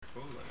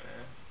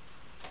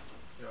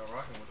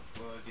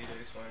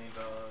Swain,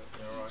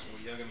 rocking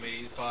with Young and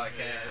Maze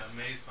podcast. Yeah,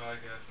 Maze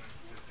podcasting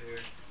is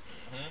here.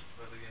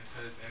 About to get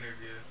into this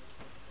interview.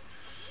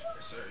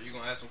 Yes, sir. You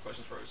gonna ask some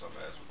questions first? I'm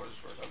gonna ask some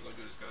questions first. I'm gonna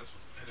do this, guys.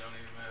 It don't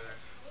even matter.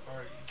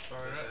 Alright,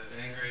 start it up.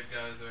 The Engraved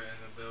guys are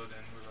in the building.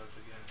 We're about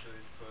to get into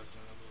these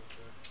questions a little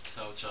bit.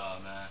 So,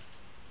 y'all, man.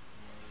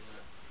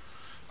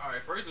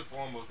 Alright, first and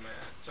foremost,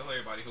 man, tell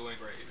everybody who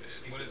Engraved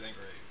is. What is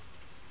Engraved?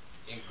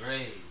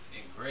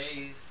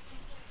 Engraved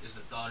is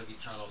the thought of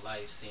eternal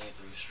life seen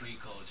through street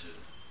culture.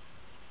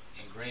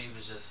 Engraved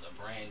is just a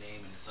brand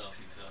name in itself,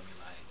 you feel me?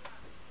 Like,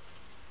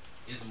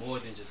 it's more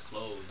than just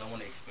clothes. I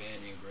want to expand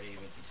Engraved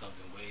into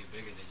something way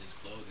bigger than just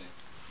clothing.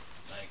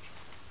 Like,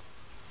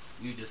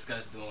 we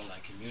discussed doing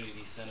like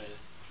community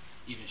centers,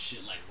 even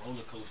shit like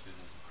roller coasters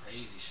and some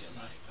crazy shit.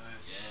 Like,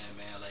 yeah,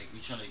 man, like we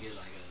trying to get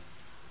like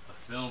a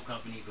film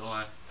company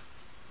going.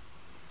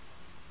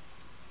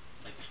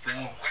 Like the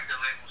film.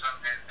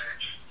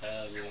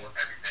 Hell yeah.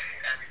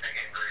 Everything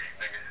Engraved,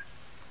 nigga.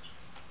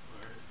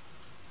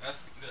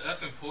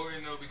 That's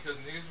important though, because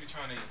niggas be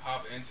trying to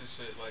hop into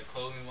shit like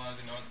clothing lines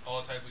and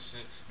all type of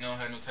shit. They don't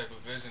have no type of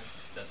vision.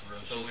 That's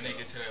real. So shit, when they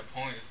get to that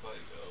point, it's like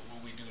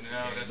what we do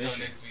now. That's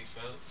mission. how niggas be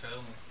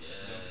failing.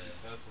 Yeah. Be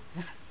successful.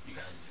 You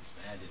guys just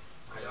expanded.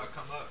 How y'all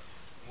come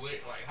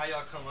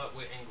up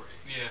with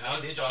Engraved? Yeah. How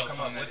did y'all come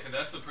up with it? Cause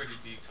that's a pretty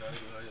deep title.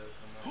 How y'all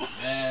come up?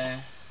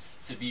 Man,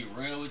 to be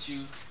real with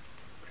you,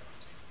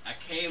 I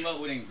came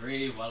up with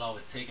Engraved while I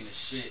was taking a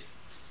shit.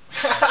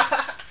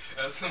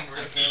 That's some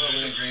real I came up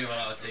with shit. Engraved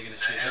while I was taking a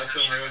shit. That's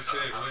some real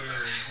shit,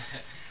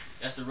 literally.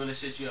 That's the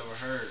realest shit you ever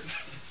heard.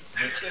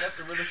 That's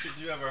the realest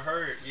shit you ever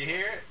heard. You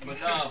hear it? But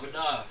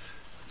nah.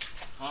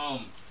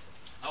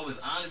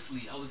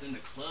 I was in the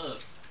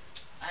club.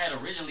 I had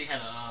originally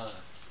had a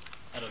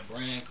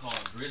brand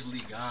called Grizzly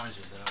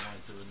Ganja that I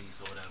wanted to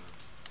release or whatever.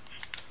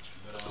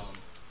 But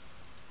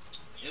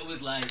it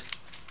was like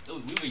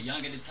we were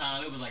young at the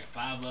time. It was like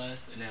 5 of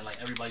us, and then like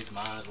everybody's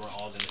minds were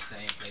all in the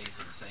same place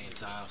at the same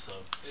time. So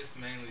It's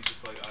mainly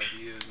just like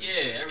ideas. And yeah,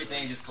 shit.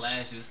 everything just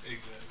clashes.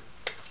 Exactly.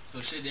 So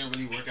shit didn't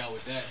really work out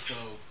with that. So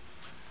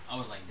I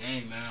was like,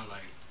 dang man,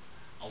 like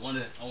I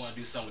wanna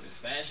do something with this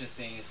fashion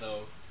scene.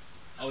 So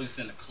I was just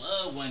in the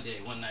club one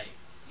night,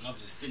 and I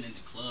was just sitting in the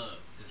club,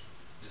 just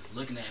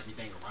looking at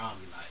everything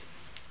around me like,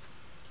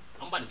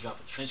 I'm about to drop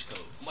a trench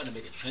coat. I'm about to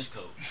make a trench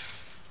coat.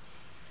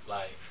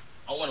 Like,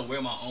 I want to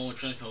wear my own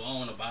trench coat. I don't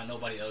want to buy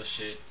nobody else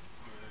shit.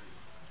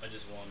 I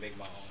just want to make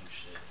my own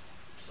shit.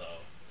 So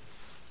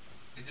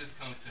It just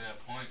comes to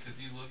that point,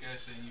 because you look at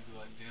shit and you be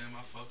like, damn,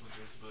 I fuck with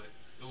this, but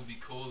it would be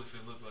cool if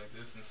it looked like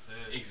this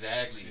instead.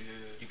 exactly,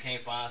 Yeah. you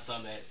can't find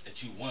something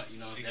that you want. You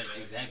know, that's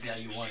exactly how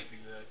you want it.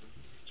 Exactly.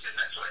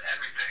 That's what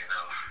everything,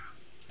 though.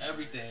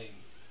 Everything.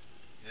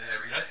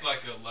 Yeah, that's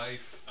like a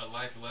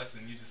life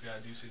lesson. You just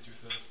gotta do shit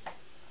yourself.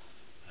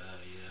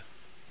 Yeah.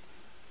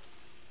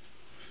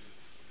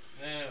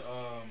 Man,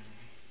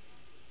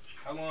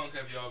 How long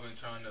have y'all been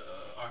trying to,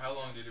 or how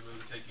long did it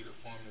really take you to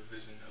form the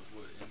vision of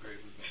what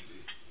Engraved was gonna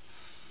be?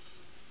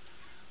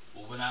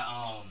 Well,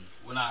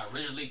 when I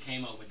originally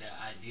came up with that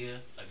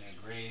idea of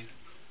Engraved,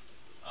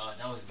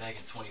 that was back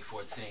in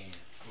 2014.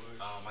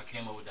 I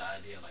came up with the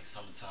idea like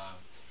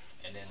summertime,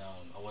 and then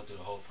I went through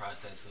the whole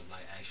process of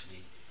like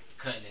actually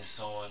cutting and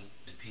sewing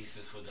the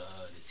pieces for the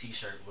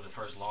t-shirt with the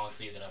first long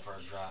sleeve that I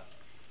first dropped,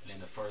 and then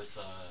the first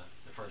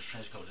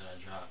trench coat that I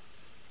dropped.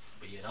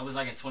 But yeah, that was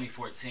like in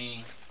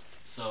 2014.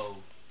 So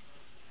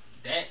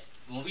that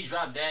when we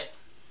dropped that,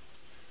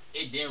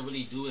 it didn't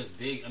really do as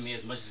big. I mean,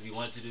 as much as we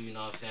wanted to do. You know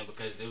what I'm saying?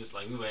 Because it was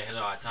like we were ahead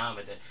of our time.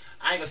 But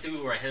I ain't gonna say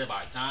we were ahead of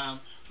our time,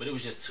 but it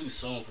was just too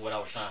soon for what I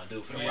was trying to do.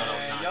 For what I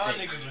was trying y'all to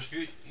take. niggas was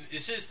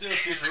it shit still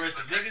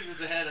futuristic. Niggas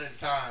is ahead of the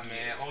time,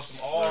 man. On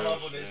some all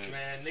levelness,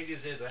 man.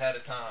 Niggas is ahead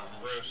of time.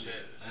 Real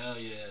shit. Hell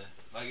yeah.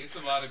 Like, it's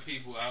a lot of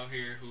people out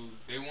here who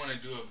they want to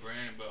do a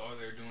brand, but all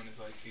they're doing is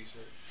like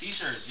t-shirts.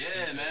 T-shirts, yeah,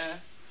 T-shirts. man.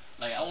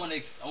 Like I want to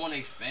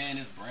expand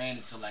this brand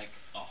into like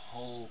a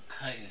whole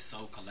cut and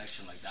sew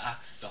collection. Like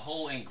the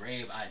whole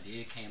Engraved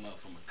idea came up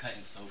from a cut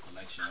and sew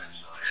collection, man.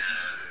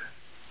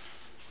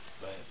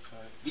 But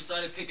we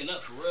started picking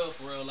up for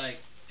real. Like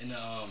in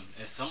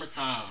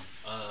summertime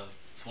of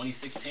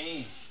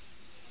 2016,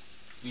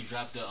 we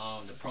dropped the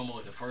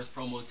first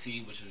promo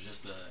tee, which was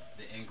just the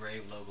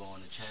Engraved logo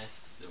on the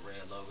chest, the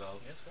red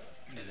logo. Yes, sir.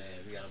 And then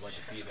we got a bunch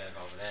of feedback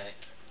over that.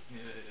 Yeah.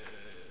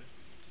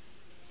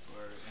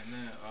 Word. And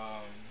then,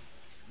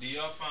 do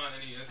y'all find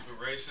any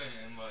inspiration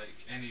in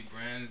like any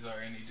brands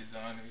or any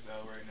designers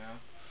out right now?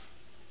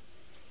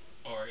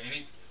 Or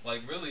any,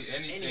 like really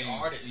anything? Any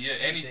artist. Yeah,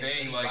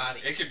 anything. Like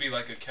anybody. it could be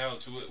like a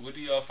couch. What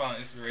do y'all find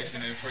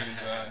inspiration in for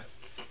designs?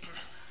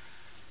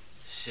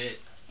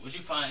 Shit. What you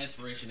find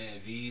inspiration in,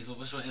 V's?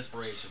 What's your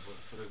inspiration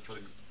for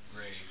the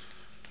grade?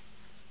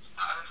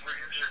 Honestly,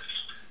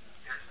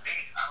 it's me.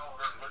 I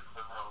don't really look for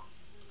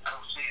I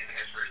don't see any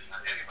inspiration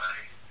in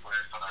anybody when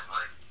it's on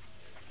like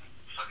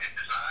fucking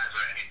designs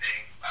or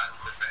anything. I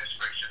look for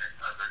inspiration in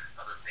other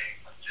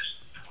things, like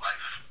just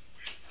life,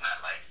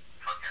 not like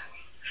fucking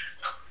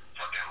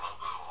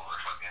logo or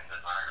fucking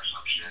design or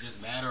some shit.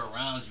 Just matter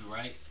around you,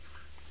 right?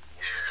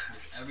 Yeah.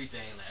 Just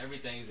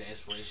everything is an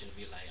inspiration to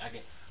be like,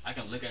 I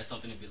can look at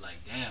something and be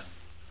like, damn,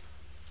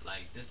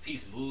 like this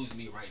piece moves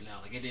me right now.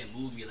 Like it didn't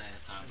move me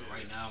last time, but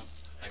right now,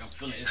 like I'm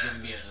feeling it's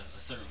giving me a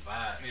certain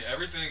vibe. Yeah,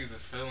 everything is a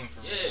feeling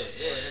for me.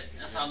 Yeah.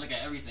 That's how I look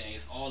at everything.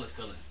 It's all a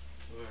feeling.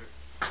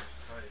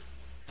 That's tight.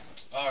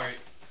 All right,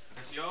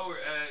 if y'all were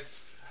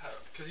asked,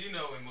 cause you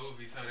know in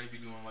movies how they be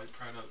doing like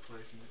product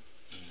placement,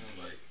 and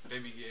like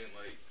they be getting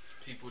like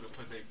people to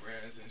put their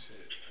brands and shit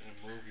in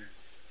movies.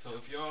 So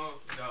if y'all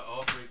got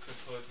offered to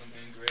put some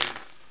engraved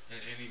in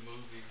any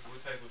movie, what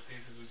type of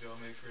pieces would y'all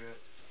make for that?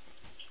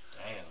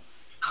 Damn.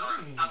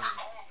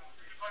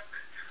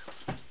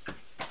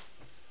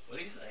 What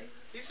did he say?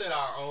 He said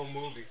our own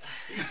movie.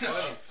 He's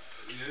funny.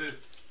 Yeah.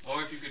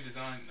 Or if you could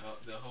design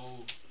the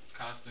whole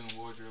costume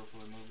wardrobe for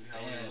a movie,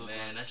 how would it Damn, look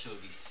man, like? that shit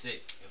would be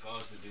sick if I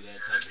was to do that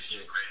type of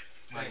shit.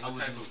 Like what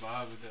type of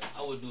vibe would that?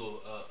 I would do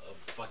a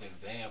fucking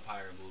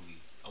vampire movie.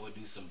 I would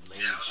do some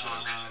Blade shit.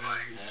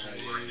 That'd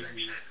be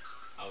crazy.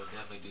 I would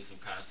definitely do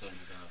some costume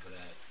design for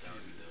that. That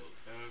would be dope.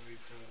 That would be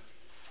tough.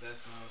 That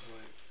sounds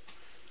like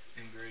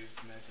engraved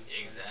matches.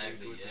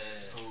 Exactly, with yeah.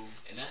 the whole-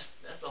 And that's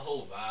the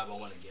whole vibe I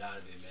want to get out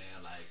of it,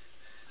 man. Like,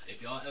 if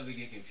y'all ever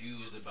get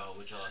confused about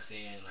what y'all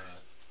seeing or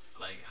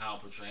like how I'm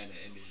portraying the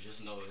image,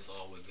 just know it's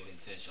all with good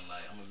intention.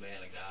 Like, I'm a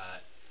man of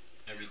God.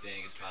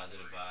 Everything is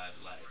positive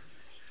vibes. Like,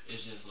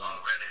 it's just like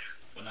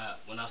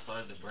when I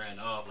started the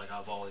brand off, like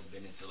I've always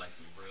been into like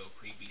some real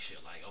creepy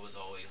shit. Like I was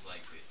always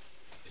like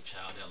the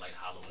child that like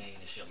Halloween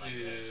and shit like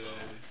that. So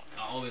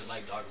I always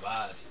like dark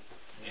vibes,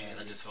 and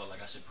I just felt like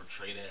I should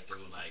portray that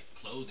through like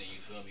clothing. You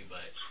feel me?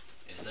 But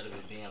instead of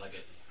it being like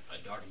a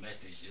dark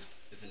message,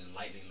 it's an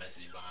enlightening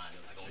message behind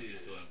it. Like I want you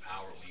to feel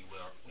empowered when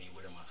you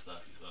wear my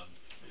stuff. You feel me?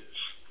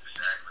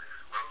 Exactly.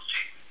 Rose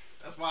cheap.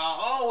 That's why I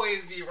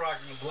always be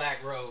rocking the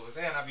black rose,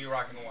 and I be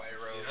rocking the white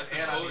rose, that's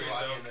and I be important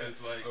rocking though, cause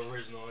like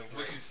original.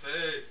 what you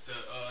said,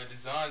 the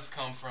designs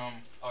come from,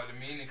 or the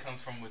meaning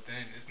comes from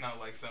within. It's not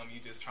like something you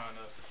just trying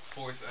to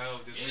force out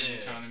just because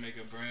you're trying to make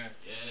a brand.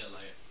 Yeah,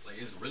 like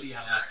it's really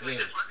how I feel.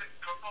 Just look at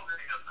promo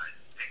videos. Like,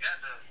 they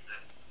got the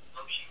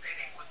low-key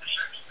fitting with the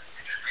shirts.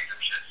 They just read them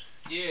shits.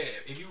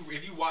 Yeah,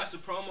 if you watch the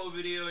promo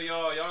video,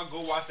 y'all go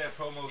watch that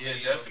promo Yeah,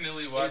 video.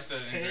 definitely watch It's the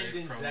pinned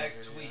in engraved promo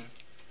Zach's video. tweet,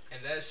 and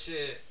that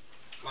shit,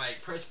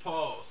 like press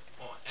pause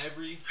on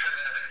every.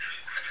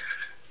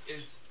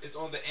 It's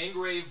on the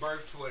Engraved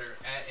Birth Twitter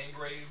at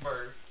Engraved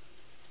Birth.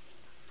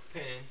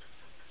 Pin.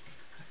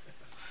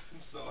 I'm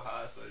so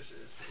high, so this shit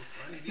is so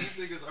funny. These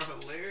niggas are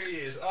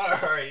hilarious.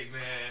 Alright,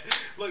 man.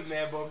 Look,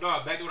 man, but no,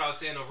 back to what I was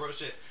saying, no real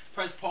shit.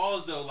 Press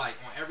pause though, like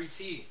on every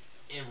T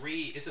and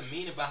read. It's a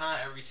meaning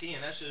behind every T,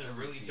 and that shit is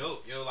Every really T.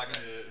 dope. Yo, like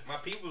my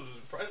people was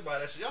impressed by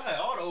that shit. Y'all had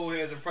all the old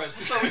heads impressed.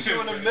 What's up with you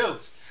and them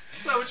milks?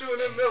 What's up with you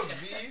and them milks,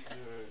 bees?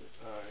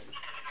 Alright.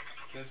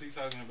 Since we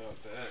talking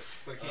about that,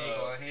 Look,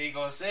 he ain't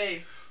gonna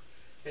say.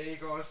 He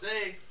ain't gonna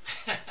say.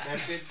 That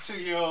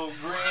 52-year-old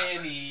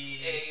granny.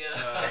 Hey,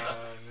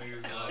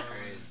 niggas y'all are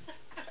crazy.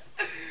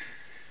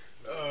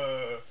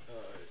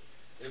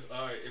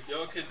 If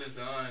y'all could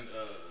design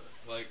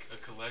like a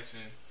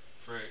collection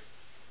for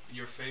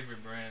your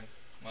favorite brand,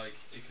 like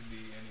it could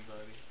be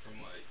anybody from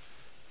like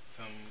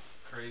some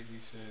crazy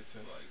shit to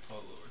like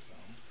Polo or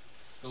something,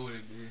 who would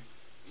it be?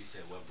 You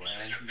said what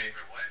brand? Your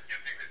favorite what? Your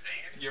favorite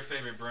thing? Your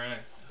favorite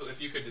brand.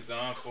 If you could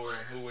design for it,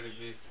 who would it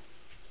be?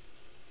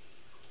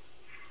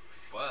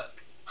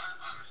 Fuck.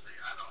 Honestly,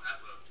 I don't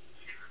have a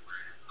favorite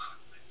brand,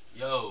 honestly.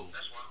 Yo.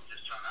 That's why I'm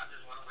just trying. I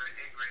just want to wear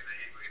the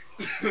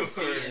engraved.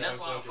 See, and that's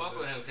why I fuck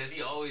with him, because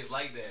he always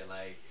like that.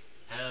 Like,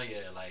 hell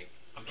yeah. Like,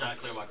 I'm trying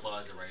to clear my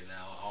closet right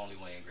now. I only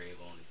want engraved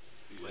only.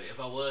 But if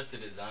I was to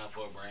design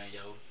for a brand,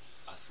 yo,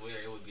 I swear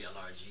it would be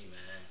LRG,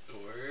 man.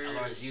 Word.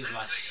 LRG was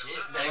my shit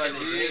back in the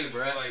LRG day, is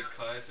bro. like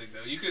classic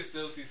though. You could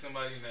still see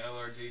somebody in the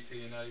LRG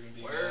tee and not even be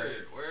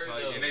Word, mad. word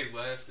Like, though. and they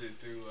lasted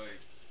through like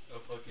a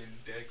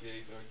fucking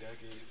decades. So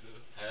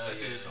Hell that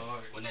shit yeah. is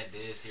hard. When that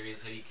Dead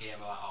Serious hoodie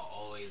came out, I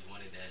always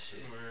wanted that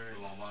shit. Word.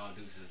 But my mom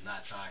Deuce is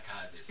not trying to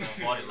cop it. So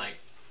I bought it like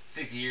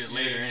 6 years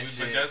later and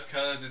but shit. just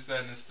cause it's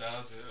that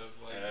nostalgia of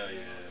like, Hell you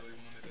yeah. really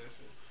wanted that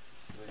shit.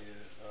 But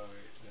yeah,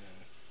 alright then.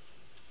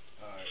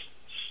 Alright.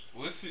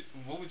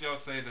 What would y'all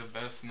say the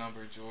best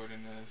number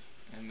Jordan is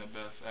and the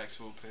best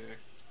actual pair?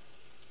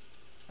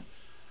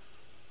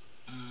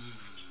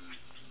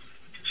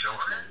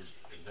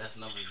 The best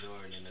number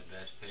Jordan and the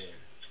best pair.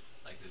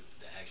 Like the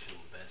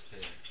actual best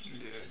pair.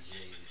 Yeah. The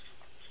J's.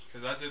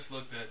 Cause I just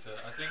looked at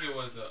I think it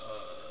was a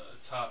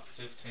top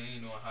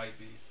 15 on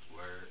Hypebeast.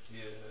 Word.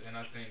 Yeah, and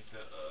I think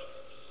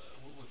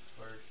what was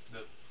first?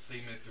 The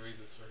Cement 3s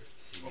was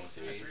first. Cement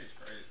threes.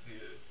 Right?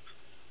 Yeah.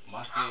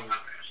 My favorite.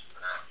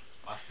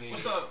 My favorite.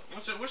 What's up?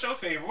 What's your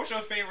favorite? What's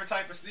your favorite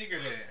type of sneaker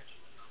then?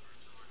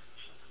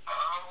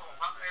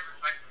 My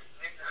favorite like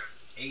sneaker.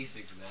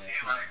 Asics, man. Yeah,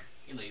 Come on. like-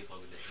 You know you fuck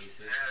with the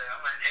Asics. Yeah,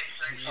 I'm like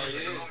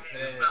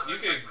Yeah, you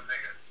could-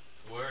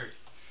 Word.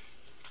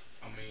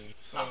 I mean,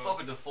 so I fuck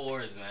with the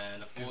fours, man.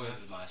 The fours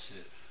that's- is my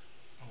shits.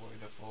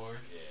 the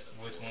 4s. Yeah, the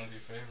Which fours. one's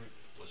your favorite?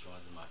 Which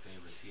ones are my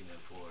favorite? Cement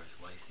fours,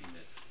 white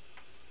cements.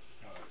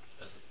 Alright.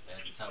 That's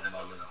at the top of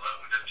my list.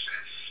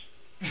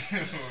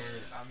 Yeah.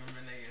 I remember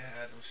nigga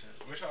had them shit.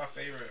 What's y'all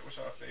favorite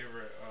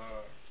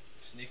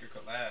sneaker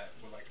collab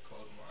with like a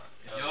clothing line?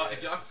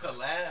 If y'all could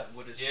collab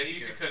with a sneaker, if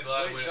you could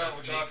collab with a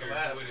sneaker,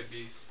 who would it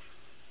be?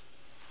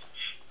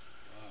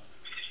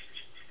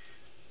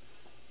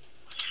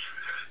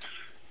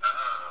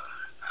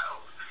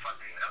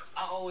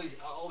 I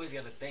always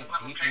gotta think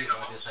deeply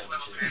about this type of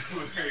shit.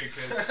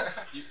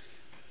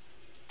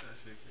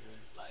 That's it,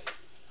 man. Like,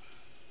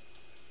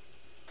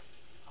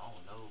 I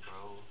don't know,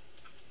 bro.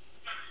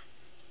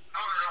 I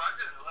don't know. I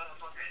just love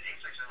fucking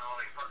Asics and all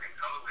they fucking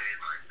colorways.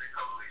 Like, the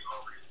colorways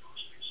always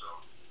boost me, so.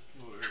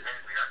 Word. If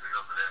anything, I could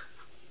go for that.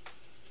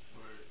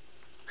 Word.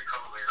 The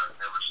colorways are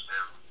never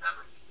still,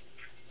 never.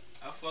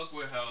 I fuck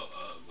with how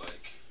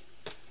like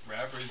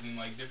rappers and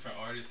like different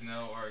artists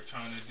now are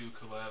trying to do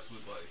collabs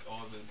with like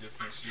all the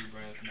different shoe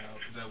brands now.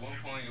 Because at one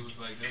point it was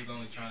like they was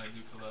only trying to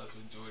do collabs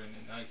with Jordan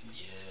and Nike.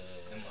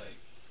 Yeah. And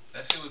like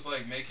that shit was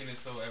like making it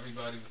so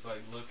everybody was like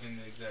looking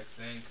the exact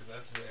same. Because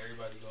that's what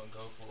everybody gonna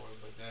go for.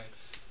 But then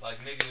like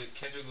nigga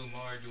Kendrick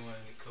Lamar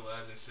doing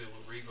collabs and shit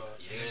with Reebok.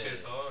 Yeah. And that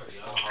shit's hard.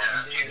 Yeah,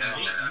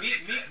 hard.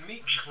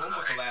 Meek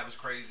Puma collab is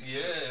crazy too.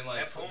 Yeah, and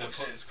like that Puma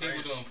shit is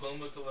people crazy. doing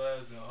Puma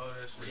collabs and all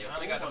that shit. Yeah,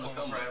 They got the Puma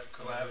Puma on the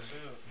collab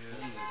too.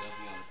 Puma is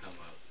definitely on the come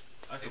up.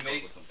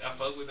 I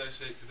fuck with that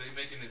shit because they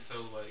making it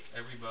so like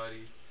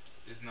everybody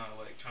is not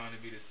like trying to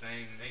be the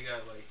same. They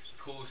got like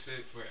cool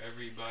shit for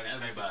everybody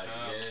type of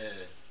style.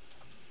 Yeah.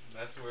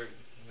 That's where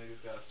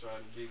niggas gotta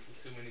strive to be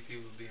because too many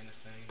people being the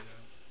same now.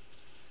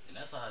 And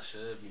that's how it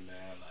should be,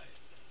 man. Like,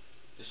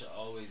 it should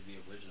always be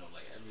original.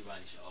 Like,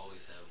 everybody should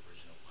always have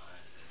original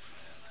mindsets,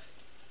 man. Like,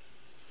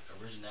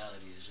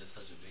 originality is just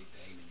such a big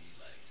thing to me.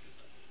 Like, it's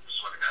like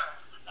Swear to God.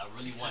 I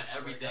really want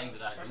everything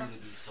that I do to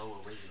be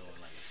so original and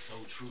like it's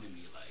so true to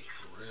me, like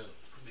for real.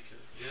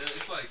 Because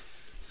it's like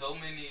so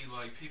many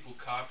like people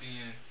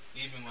copying.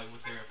 Even like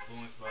what they're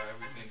influenced by,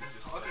 everything is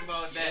just Talking like,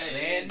 about that,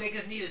 man.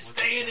 Niggas need to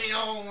stay in their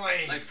own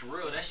lane. Like for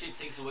real, that shit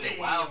takes away the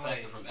wow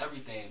factor from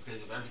everything. Because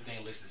if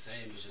everything looks the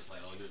same, it's just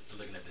like, oh, you're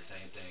looking at the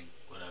same thing,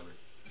 whatever.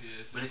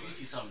 Yeah, but if you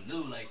see something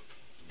new, like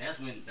that's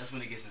when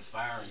it gets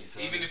inspiring. You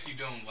feel even me? if you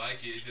don't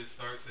like it, it just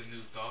starts a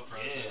new thought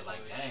process. Yeah,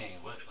 like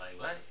dang, what?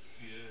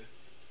 Yeah.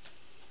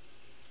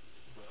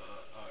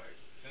 But alright,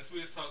 since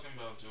we was talking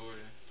about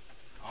Jordan,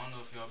 I don't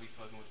know if y'all be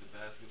fucking with the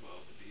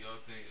basketball, but do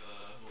y'all think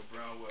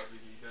LeBron will ever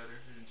be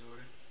better than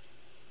Jordan?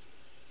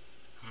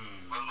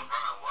 Will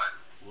LeBron what?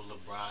 Will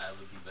LeBron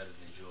ever be better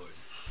than Jordan?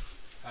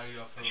 How do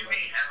y'all feel You about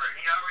mean that? ever?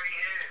 He already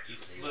is. He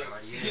said he Look,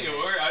 already yeah, is.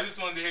 word, I just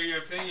wanted to hear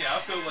your opinion. I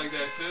feel like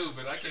that too,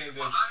 but I can't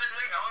Well, just.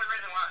 honestly, the only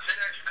reason why I say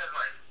that is because,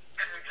 like,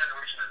 every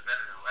generation is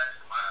better than the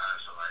last in my eyes,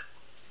 so, like,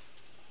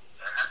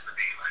 that has to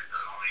be, like,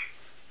 the only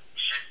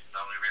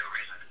real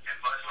reason. And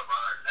plus,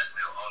 LeBron is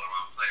definitely an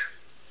all-around player.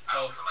 I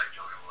don't feel like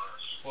Jordan was.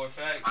 For a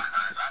fact.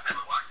 I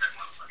never watched that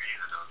motherfucker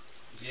either, though.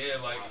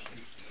 Yeah, like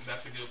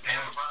that's a good And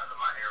point. LeBron's in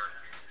my era.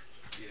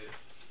 Yeah.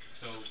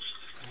 So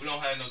we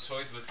don't have no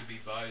choice but to be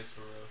biased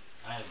for real.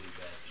 I had to be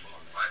basketball,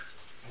 man. What? So.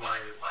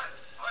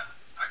 What?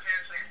 I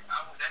can't say I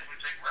will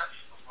definitely take Russ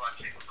before I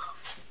take LeBron.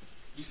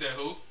 You said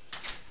who?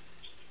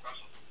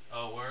 Russell.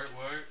 Oh, word.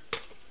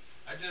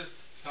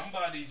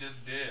 Somebody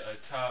just did a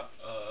top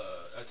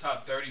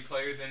 30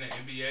 players in the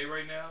NBA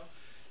right now,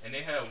 and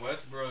they had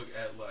Westbrook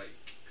at like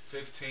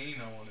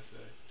 15, I want to say.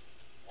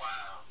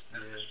 Wow.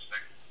 That's Yeah.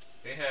 disrespectful.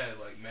 They had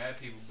like mad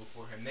people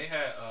before him. They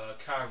had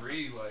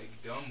Kyrie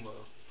like dumb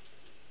low.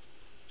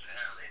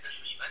 Damn, they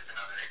disrespecting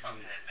him. They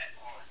probably had Matt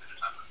Barnes in the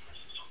top of the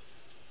list.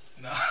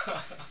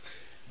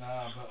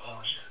 Nah, but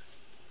Oh, shit.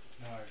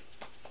 alright.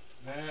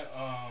 Then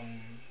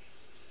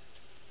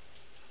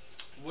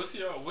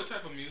what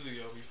type of music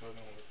y'all be fucking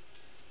with?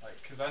 Like,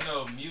 cause I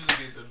know music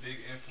is a big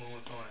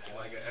influence on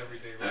like an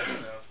everyday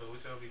lifestyle. So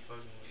what y'all be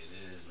fucking with?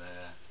 It is,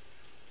 man.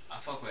 I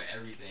fuck with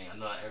everything. I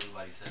know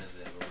everybody says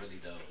that, but really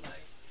though,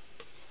 like,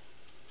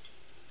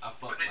 I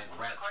fuck like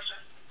rap.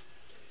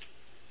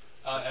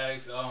 I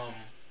asked,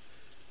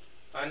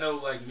 I know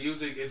like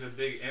music is a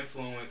big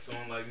influence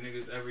on like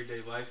niggas'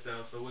 everyday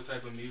lifestyle. So what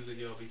type of music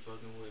y'all be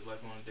fucking with,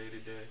 like on day to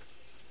day?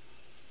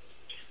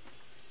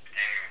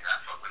 And I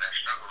fuck with that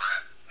struggle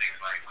rap.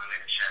 Niggas like Willie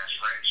and Chance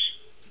Fresh.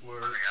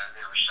 Word. Fuck with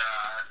goddamn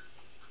Rashad.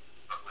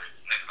 Fuck with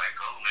niggas like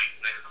Goldlink.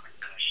 Niggas like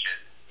doing shit.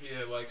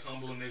 Yeah, like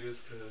humble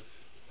niggas,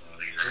 cause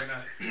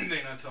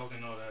they're not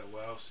talking all that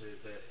wild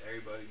shit that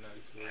everybody not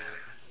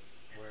experiencing.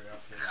 Where I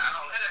feel. I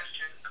don't let that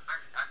shit.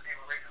 I can't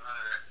relate to none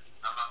of that.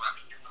 I'm not about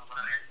to get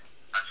nobody.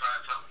 I try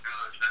to tell them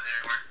good. It's not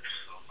there work.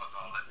 So fuck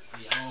all that.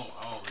 See, I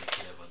don't really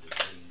care about the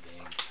relating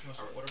thing.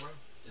 What bro?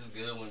 It's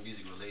good when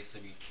music relates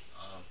to me.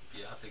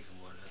 Yeah, I'll take some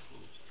water. That's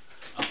cool.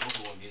 I fuck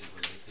with when music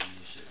relates to me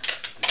and shit.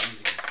 Like, the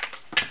music is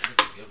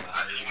it's a good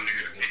vibe. It gives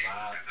me a good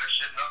vibe. That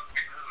shit not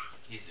be good.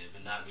 He said,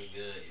 but not be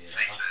good. Yeah,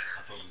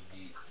 I fuck with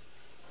beats.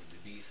 If the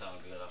beats sound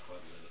good, I fuck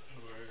with it.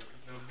 Word.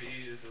 The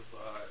beat is a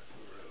vibe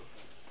for real.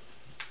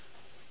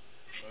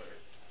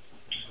 Word.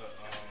 But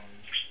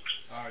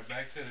alright,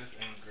 back to this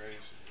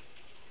engraved shit.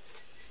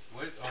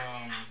 What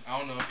I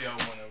don't know if y'all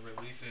want to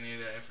release any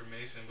of that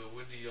information, but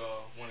what do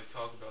y'all want to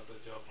talk about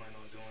that y'all plan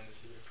on doing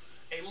this year?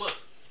 Hey, look,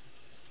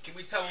 Can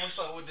we tell him what's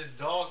up with this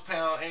dog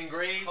pound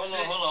engraved Hold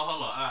shit? on.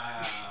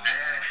 Alright.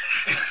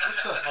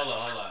 What's up? Hold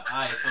on.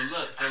 Alright, so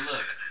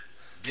look.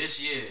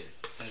 This year,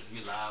 since we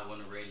live on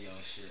the radio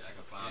and shit, I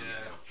can find me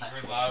a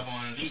platform. We're live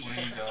on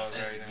Swing Dog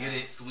Let's right get now.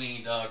 it,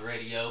 Swing Dog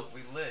Radio.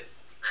 We lit.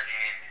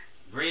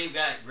 Grave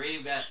got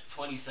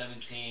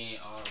 2017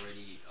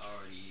 already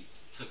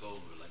took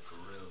over, like for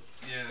real.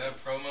 Yeah, that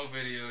promo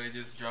video they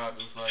just dropped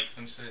was like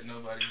some shit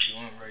nobody's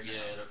doing right now.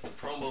 Yeah, the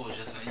promo was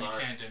just a And you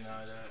start. can't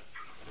deny that.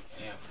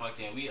 And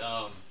fucking we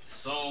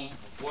soon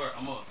before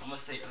I'm gonna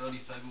say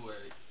early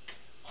February,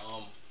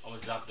 I'm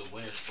gonna drop the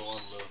Winter Storm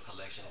little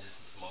collection, just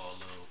a small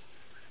little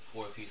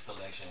 4-piece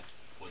collection,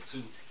 or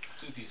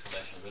two-piece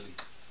collection really.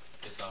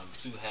 It's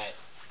 2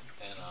 hats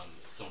and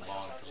some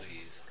long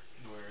sleeves.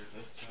 Word,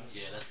 that's true.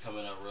 Yeah, that's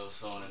coming up real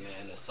soon. And then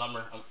in the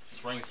summer,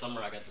 spring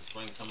summer, I got the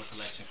spring summer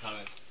collection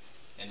coming.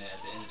 And then at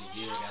the end of the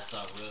year, I got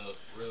something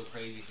real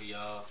crazy for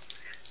y'all.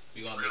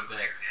 We gonna make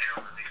that.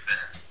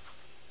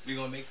 We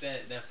gonna make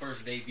that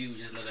first debut.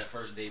 Just know that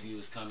first debut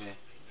is coming.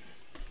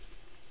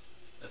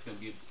 That's gonna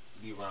be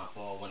around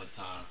fall, winter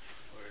time.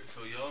 Word.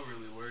 So y'all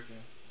really working.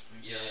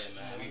 Yeah,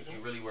 man, we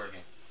really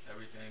working.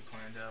 Everything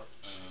planned out.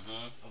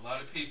 Mm-hmm. A lot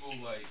of people,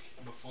 like,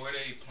 before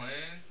they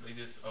plan, they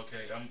just,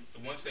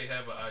 once they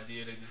have an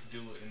idea, they just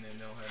do it, and then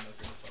they'll have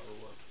nothing to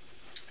follow up.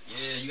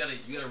 Yeah, you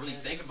gotta really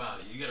think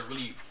about it. You gotta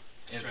really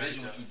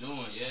envision what you're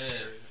doing.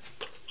 Yeah,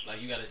 like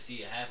you gotta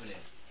see it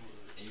happening,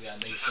 and you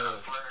gotta make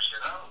sure.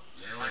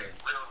 Yeah. Like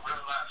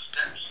real life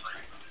steps, like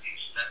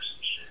these steps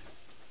and shit.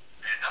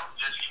 And don't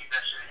just keep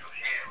that shit in your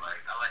head.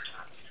 Like I like to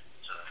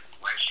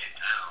write shit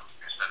down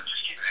instead of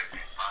just keeping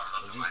everything bottled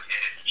up in my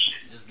head and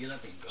shit. Just get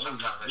up and go.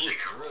 Sometimes Just do it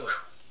for real.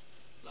 real.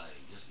 Like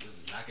just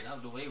knock it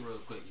out the way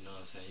real quick. You know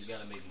what I'm saying? You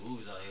gotta make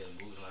moves out here. The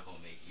moves are not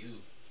gonna make you.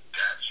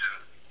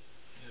 Gotcha.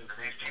 Yeah, For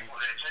for these a people,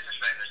 fact. their attention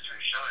span is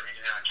too short. They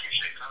just gotta keep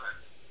shit coming.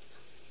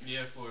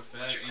 Yeah, for a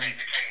fact. You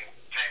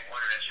can't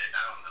water that shit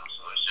down though.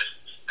 So it's just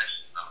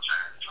I'm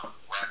trying to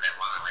ride that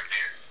line right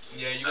there.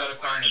 Yeah, you gotta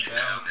find a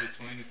balance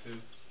between the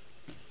two.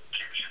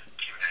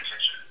 Keep that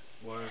attention.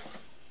 What?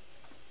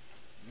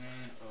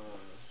 Man,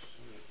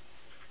 shit.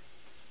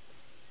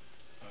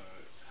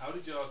 How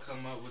did y'all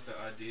come up with the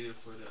idea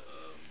for the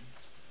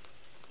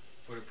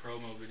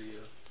promo video?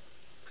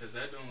 Cause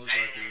that don't look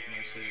like it was no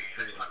shit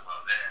to it.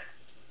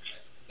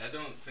 That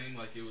don't seem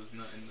like it was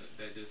nothing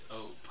that just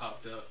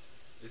popped up.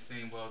 It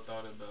seemed well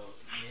thought about.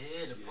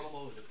 Yeah, the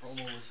promo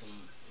was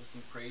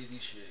some crazy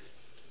shit.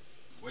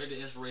 Where did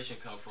the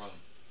inspiration come from?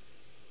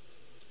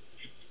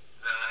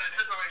 The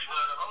inspiration,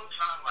 the whole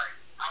time, like,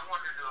 I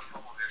wanted to do a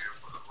promo video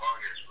for the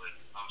longest, but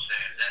I'm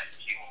saying that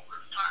he won't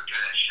really talk to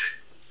that shit.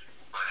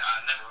 But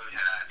I never really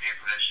had an idea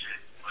for that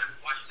shit. But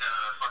once the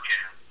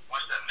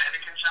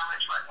mannequin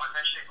challenge, like, once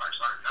that shit, like,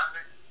 started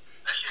dropping,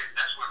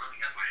 that's what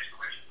really got my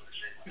inspiration for the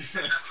shit.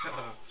 That's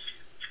tough.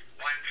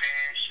 One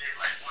pan shit,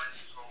 like, one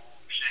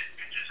whole shit,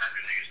 and just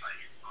having niggas, like,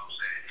 you know what I'm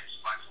saying, it's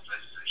like some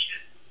places and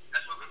shit.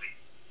 That's what really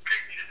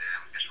gave me the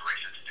damn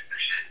inspiration to do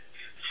this shit.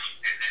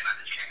 And then I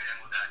just came in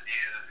with the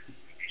idea, and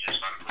we just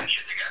started putting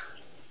shit together.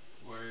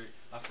 Word.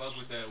 I fuck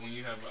with that when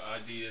you have an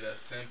idea that's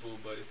simple,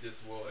 but it's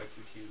just well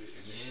executed.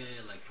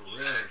 Yeah, like for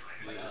real.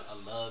 Like I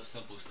love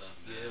simple stuff,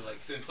 man. Yeah,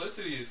 like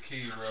simplicity is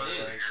key, bro.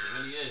 It Like, is. It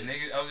really is.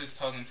 nigga, I was just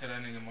talking to that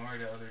nigga Mari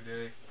the other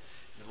day.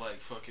 Like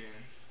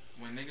fucking,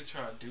 when niggas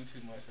try to do too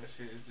much, that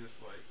shit is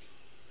just like.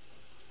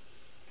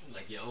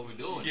 Like you're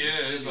overdoing.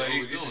 Yeah, it's you're like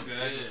overdoing. it's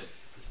exactly.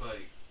 Yeah. It's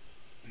like,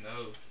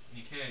 no,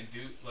 you can't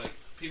do like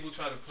people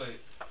try to put.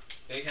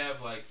 They can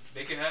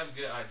have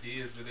good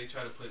ideas, but they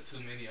try to put too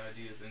many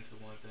ideas into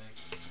one thing.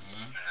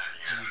 Mm-hmm.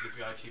 And you just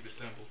gotta keep it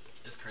simple.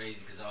 It's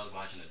crazy because I was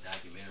watching a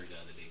documentary the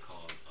other day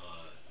called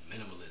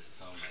Minimalist or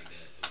something like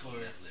that. It was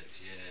on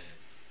Netflix,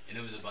 yeah. And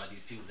it was about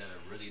these people that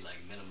are really like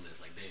minimalist.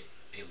 Like they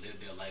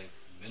live their life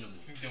minimal.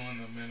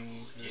 Doing the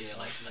minimals. Yeah,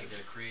 like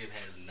their crib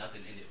has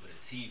nothing in it but a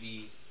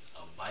TV,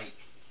 a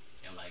bike,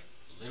 and like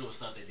little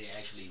stuff that they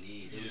actually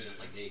need. It was just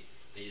like they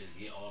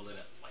just get all of the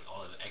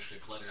extra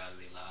clutter out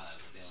of their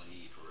lives that they don't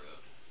need for real.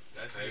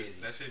 It's crazy.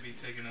 That should be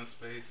taking up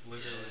space,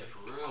 literally. Yeah,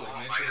 for real.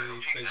 Like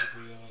mentally,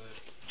 physically, all that.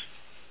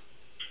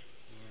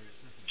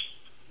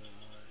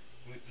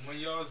 When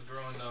y'all was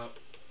growing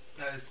up,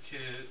 as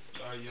kids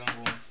or young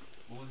ones,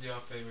 what was y'all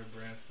favorite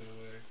brands to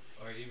wear?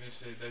 Or even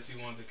shit that you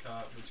wanted to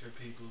cop, but your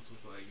peoples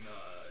was like,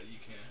 nah,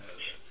 you can't have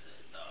that.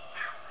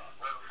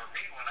 Well, for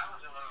me, when I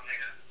was a little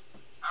nigga,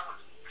 I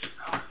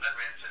was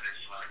never into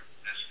this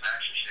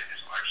fashion shit,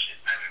 this art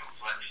shit, not even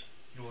flex.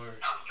 Word.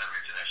 I was never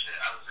into that shit.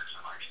 I was into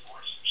like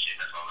sports and shit.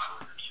 That's all I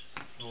was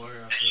into.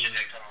 Word, I That feel shit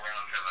it. didn't come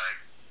around till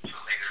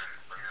later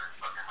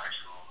fucking high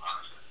school,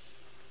 honestly.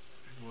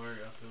 Word,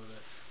 I feel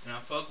that. And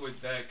I fuck with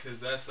that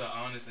because that's an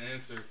honest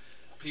answer.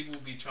 People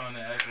be trying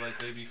to act like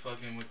they be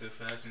fucking with the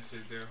fashion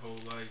shit their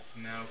whole life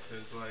now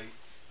because, like,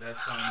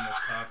 that's something that's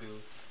popular.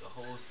 The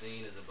whole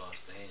scene is about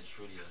staying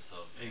true to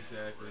yourself. Man.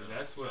 Exactly. Real.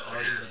 That's what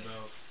art is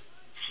about.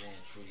 Staying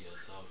true to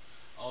yourself.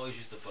 I always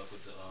used to fuck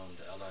with the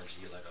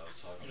LRG like I was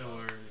talking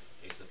about. Word.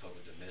 I used to fuck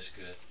with the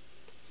Mishka.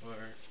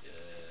 Word.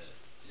 Yeah,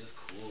 just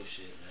cool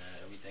shit,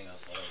 man. Everything I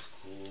saw was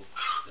cool.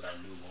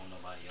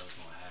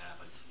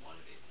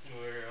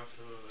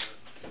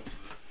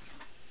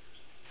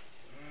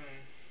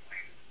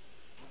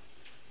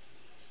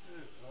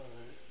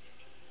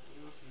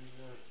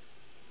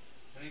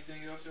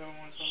 Anything else y'all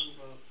want to talk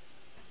about?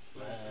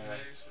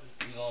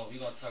 We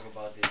gonna talk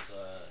about this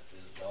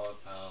this Dog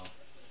Pound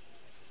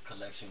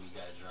collection we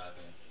got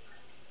dropping.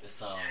 It's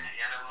it's a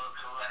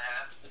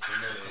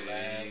little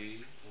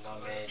collab. My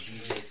man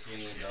DJ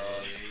Swing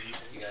Dog.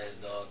 You got his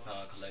Dog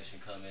Pound collection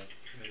coming.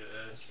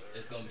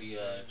 It's gonna be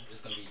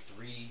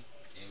 3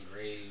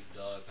 engraved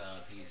Dog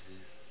Pound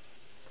pieces.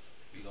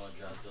 We gonna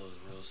drop those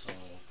real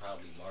soon,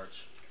 probably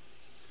March.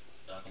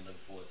 Y'all can look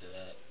forward to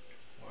that.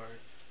 Word.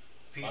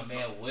 My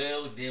man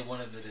Will did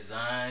one of the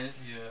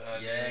designs.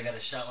 Yeah, I gotta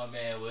shout my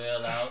man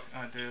Will out.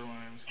 I did one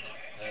of them.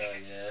 Hell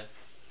yeah.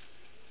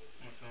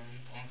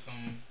 On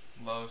some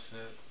low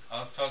shit. I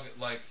was talking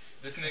like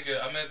this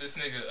nigga. I met this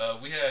nigga.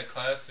 We had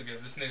class together.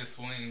 This nigga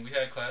Swing. We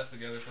had class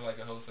together for like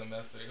a whole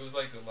semester. It was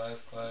like the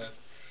last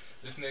class.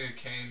 This nigga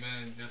came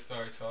in and just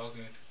started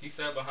talking. He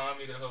sat behind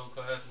me the whole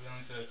class. We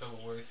only said a couple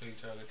words to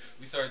each other.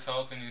 We started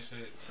talking and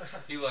shit.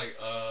 He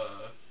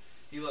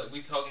we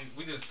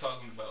just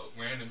talking about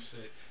random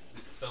shit.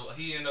 So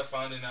he ended up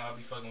finding out I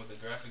be fucking with the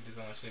graphic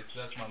design shit, 'cause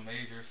that's my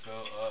major.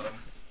 So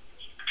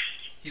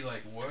he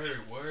like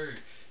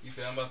word. He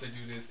said I'm about to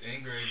do this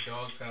engraved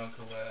Dog Pound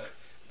collab,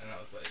 and I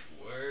was like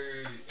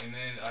word. And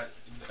then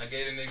I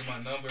gave the nigga my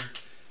number.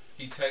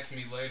 He texted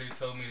me later,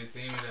 told me the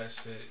theme of that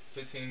shit.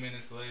 15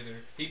 minutes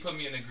later, he put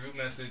me in a group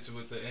message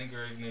with the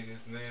engraved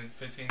niggas, and then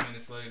 15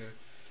 minutes later,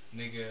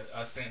 nigga,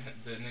 I sent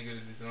the nigga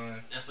the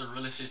design. That's the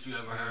realest shit you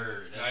ever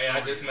heard.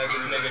 I just met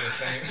this nigga the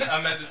same.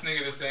 I met this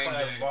nigga the same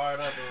day. Barred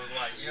up and was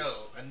like,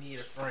 yo, I need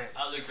a friend.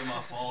 I looked at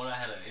my phone. I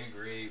had an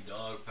engraved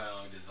Dog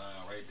Pound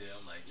design right there.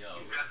 I'm like, yo.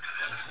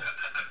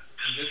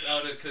 Just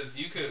out of, cause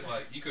you could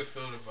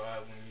feel the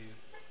vibe when you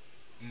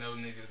know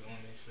niggas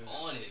on this shit.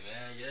 On it,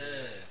 man.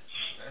 Yeah.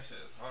 That shit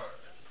is hard.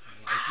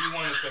 Like you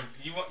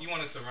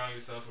want to surround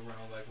yourself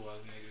around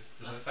likewise niggas,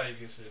 'cause that's how you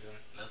get shit done.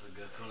 That's a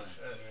good feeling.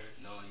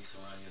 Knowing you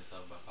surround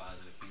yourself by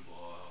positive people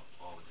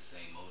all with the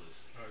same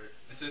motives. Alright.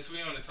 And since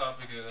we on the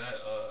topic of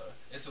that,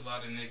 it's a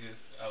lot of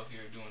niggas out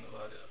here doing a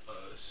lot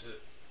of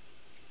shit.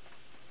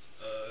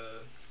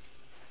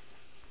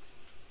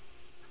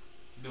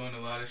 Doing a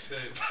lot of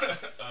shit.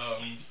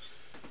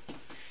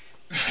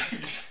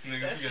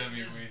 Niggas gotta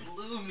be weird.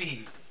 Blew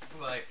me.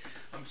 Like,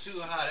 I'm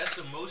too hot. That's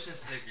the motion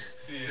sticker.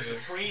 Yeah. The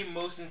Supreme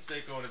motion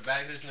sticker on the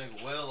back of this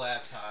nigga Will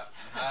laptop.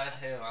 Hot as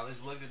hell. I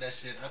just looked at that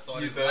shit. I thought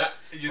You thought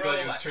you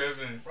was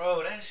tripping.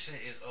 Bro, that shit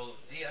is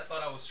OD. I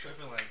thought I was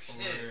tripping like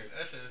shit. Word.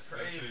 That shit is That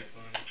crazy. shit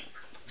funny.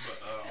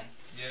 But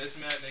yeah, it's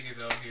mad niggas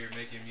out here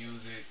making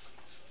music,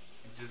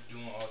 just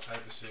doing all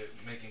type of shit,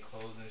 making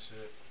clothes and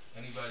shit.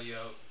 Anybody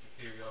out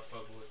here y'all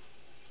fuck with?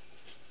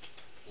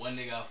 One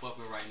nigga I fuck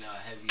with right now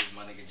heavy is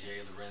my nigga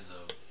Jerry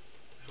Lorenzo.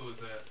 Who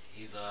is that?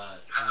 He's the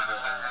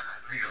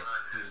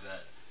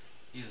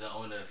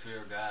owner of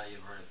Fear God. You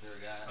ever heard of Fear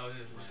God? Oh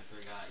yeah. Running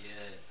Fear God,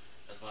 yeah.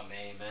 That's my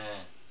main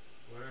man.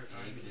 Word.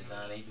 Yeah, he be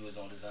designing. He do his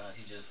own designs.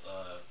 He just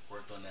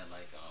worked on that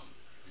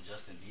the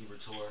Justin Bieber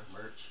tour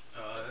merch.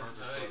 That's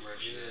Purpose tight. tour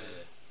merch.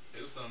 Yeah. They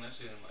was selling that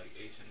shit in like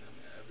H&M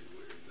and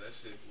everywhere. That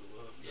shit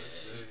blew up. Yeah.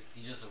 That's big.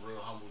 He's just a real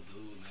humble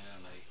dude,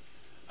 man. Like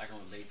I can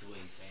relate to what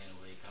he's saying and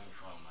where he's coming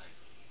from. Like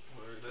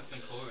Word. That's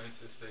important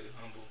to stay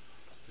humble.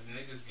 Cause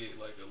niggas get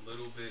like a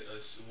little bit of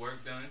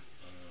work done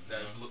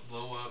that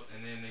blow up,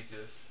 and then they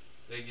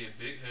get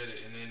big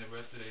headed, and then the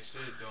rest of their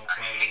shit don't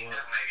follow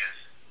up.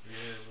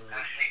 Yeah, bro.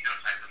 I hate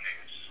those type of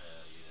niggas.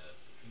 yeah,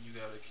 You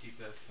gotta keep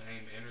that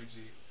same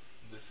energy,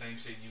 the same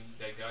shit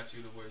that got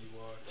you to where you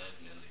are.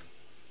 definitely.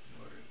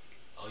 Word.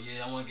 Oh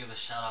yeah, I want to give a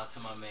shout out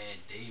to my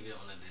man David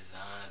on the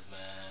designs,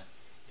 man.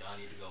 Y'all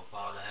need to go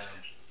follow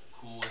him.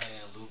 Cool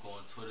Hand Luke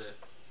on Twitter.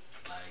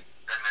 Like,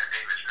 That man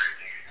David's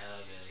crazy.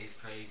 hell yeah, he's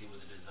crazy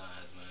with the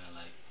designs, man.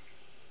 Like,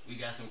 we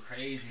got some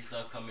crazy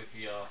stuff coming for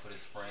y'all for the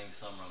spring,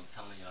 summer. I'm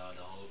telling y'all,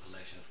 the whole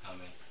collection's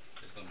coming.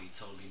 It's gonna be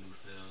totally new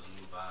feels,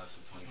 new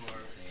vibes from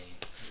 2017.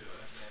 Yeah.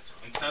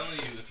 I'm telling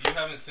you, if you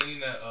haven't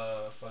seen that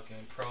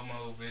fucking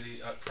promo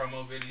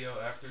video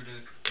after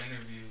this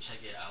interview,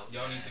 Check it out.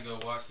 y'all man. need to go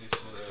watch this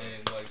shit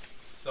and like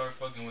start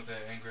fucking with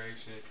that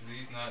engraved shit, 'cause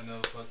he's not no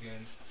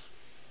fucking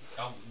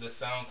the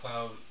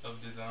SoundCloud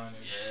of designers.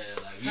 Yeah,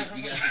 like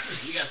we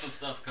got some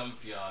stuff coming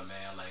for y'all,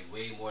 man. Like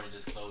way more than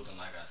just clothing,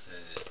 like I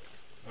said.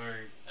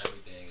 Word.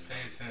 Everything. Is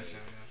Pay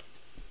attention, man.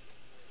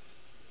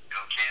 Yo,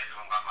 kids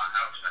gonna buy my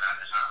house that I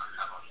designed.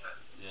 How about that?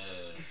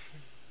 Yeah.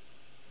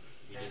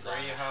 We Yeah, designed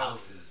bring the your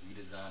houses. We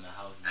designed the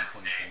houses in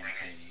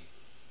 2017.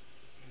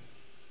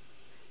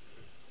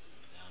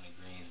 Down in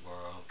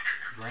Greensboro,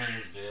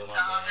 Greensville, my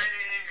bad,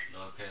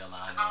 North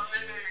Carolina and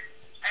shit.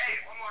 Hey,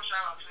 one more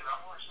shout out too. I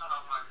want to shout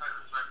out my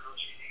cousin Fred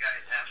Gucci. He got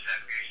his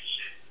Abstract Creation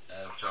shit.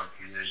 Abstract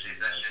Creation,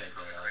 gotta check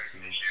that out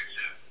too.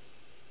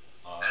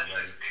 Already.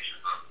 Already.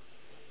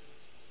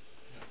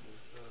 That's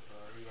what's up.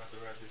 Alright, we about to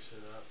wrap this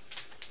shit up.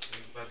 We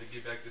about to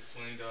get back to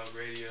Swing Dog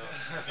Radio.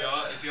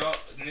 If y'all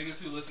niggas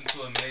who listen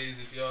to Amaze,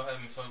 if y'all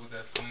haven't fucked with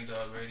that Swing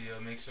Dog Radio,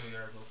 make sure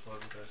y'all go fuck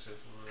with that shit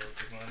for real.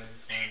 'Cause my nigga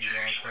Swing be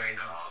going crazy.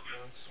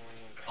 Young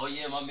Swing. Oh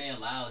yeah, my man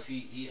Lyles,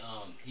 he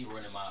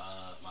running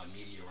my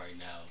media right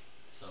now.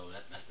 So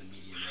that's the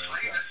media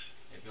man.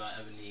 If y'all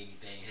ever need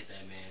anything, hit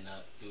that man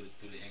up through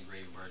the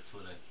Engraved Bird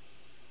Twitter,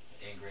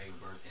 Engraved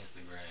Bird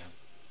Instagram.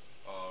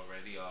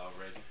 Already.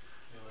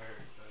 Never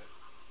heard that.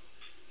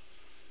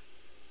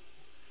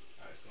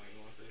 Alright, so you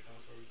want to say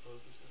something before we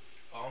close this shit?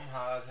 Oh, I'm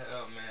high as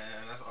hell,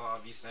 man. That's all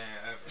I be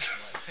saying ever.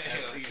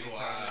 Like, every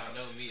time y'all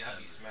know me, I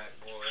be smacked,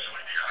 boy.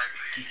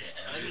 He said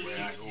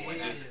everywhere I go, I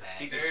got the pack.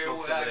 He just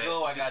spoke some of that.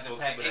 I got the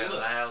pack. Hey,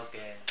 look, Lyles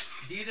gang.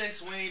 DJ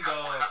Swing,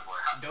 dog.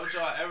 Don't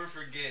y'all ever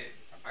forget.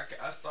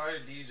 I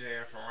started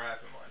DJing from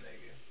rapping, my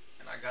nigga,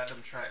 and I got them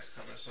tracks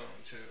coming soon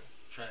too.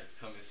 Tracks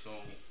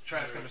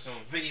coming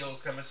soon.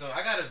 Videos coming soon.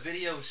 I got a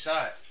video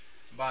shot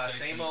by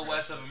Same Old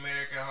West of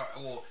American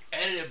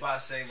edited by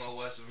Same Old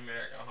West of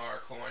American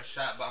Hardcore and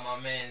shot by my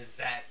man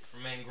Zach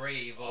from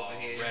Engrave over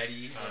here.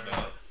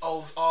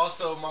 Oh,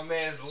 also my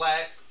man's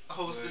Lack,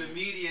 host of the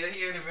media.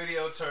 He in the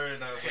video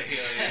turned up. I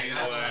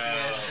don't see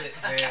that shit,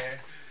 man.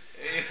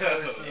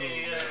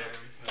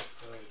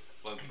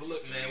 But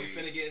look, man, we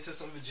finna get into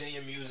some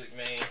Virginia music,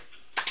 man.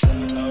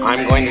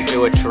 I'm going to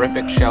do a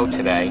terrific show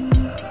today,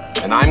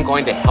 and I'm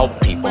going to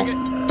help people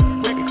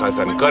because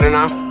I'm good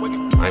enough,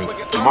 I'm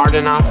smart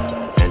enough,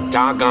 and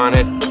doggone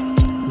it,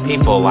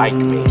 people like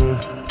me.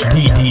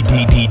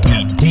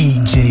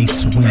 DJ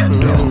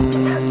Swindle.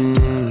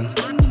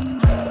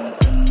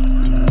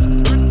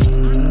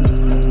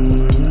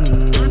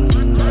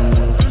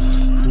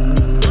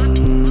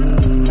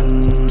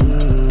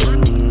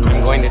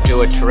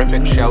 A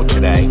terrific show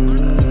today.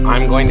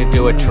 I'm going to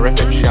do a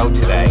terrific show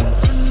today.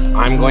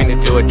 I'm going to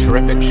do a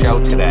terrific show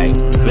today.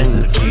 This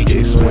is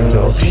DJ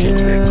Swindle shit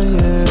mix.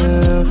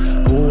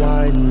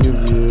 Widen your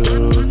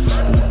view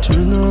and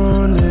tune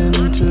on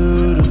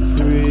into the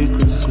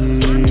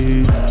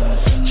frequency.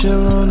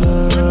 Chill on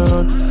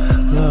out,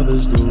 love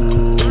is the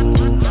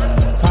rule.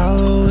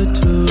 Follow it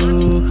to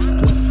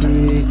the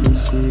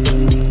frequency.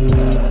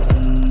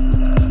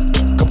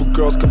 Couple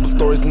girls, couple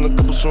stories, and a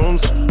couple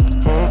shrooms.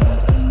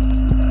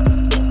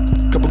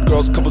 Couple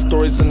girls, couple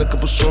stories, and a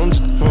couple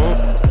shrooms.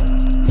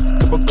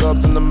 Couple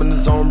clubs, and I'm in the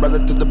zone,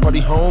 right to the party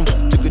home.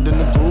 Took it in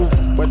the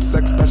groove, wet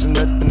sex,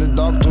 passionate in the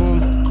dark tomb.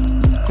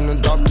 In the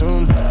dark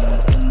tomb.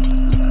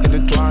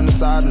 Intertwine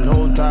inside and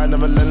hold tight,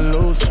 never let it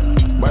loose.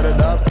 Wet it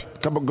up.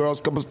 Couple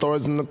girls, couple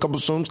stories, and a couple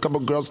shrooms. Couple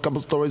girls,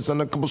 couple stories,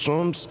 and a couple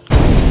shrooms.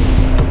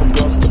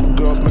 Couple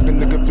girls, make a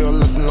nigga feel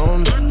less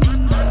alone.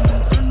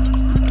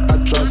 I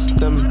trust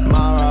them,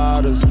 my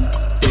riders.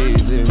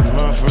 Easy,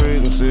 my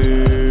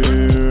frequency.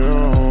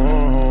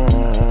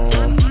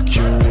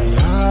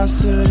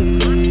 Curiosity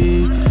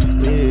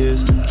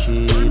is the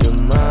key to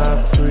my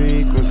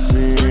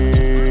frequency.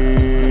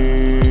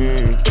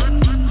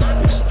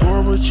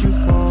 Explore what you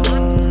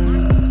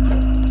find.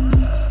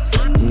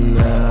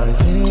 Now,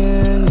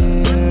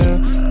 yeah,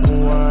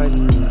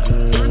 widen your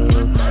view.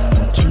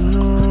 Tune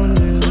on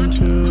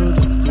into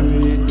the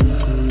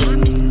frequency.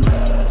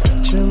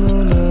 Chill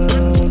on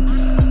out,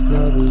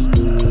 love is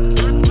the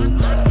rule.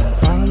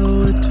 Follow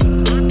it to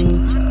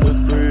the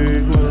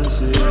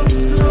frequency.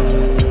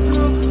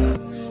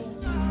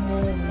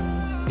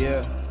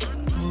 Yeah,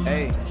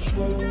 hey,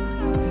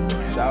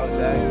 shout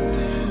Zach.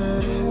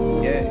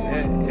 Yeah,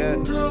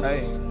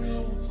 hey,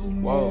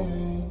 whoa.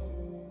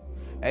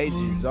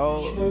 Ages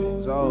old,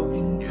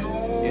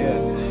 yeah,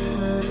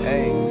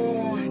 hey.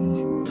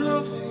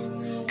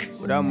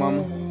 What up,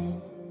 mama?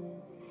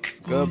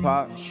 Good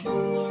pop?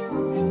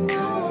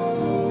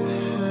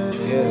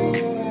 Yeah,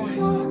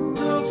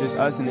 just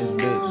us and this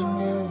bitch.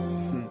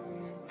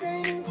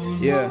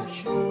 Yeah,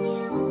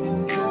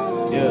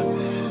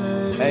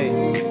 hey.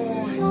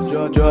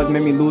 Drugs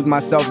made me lose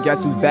myself,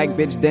 guess who's back,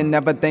 bitch? Didn't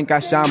never think I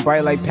shine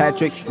bright like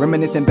Patrick.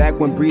 Reminiscing back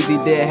when Breezy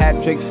did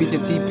hat tricks.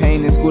 Featured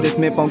T-Pain and Scooter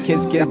Smith on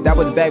Kiss Kiss. That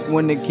was back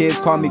when the kids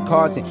called me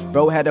Carlton.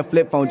 Bro had a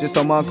flip phone just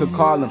so mom could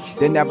call him.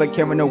 Didn't ever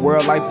care in the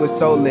world, life was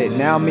so lit.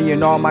 Now me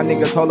and all my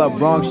niggas hold up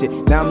wrong shit.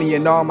 Now me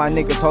and all my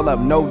niggas hold up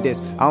no diss.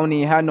 I don't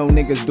even have no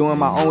niggas doing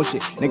my own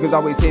shit. Niggas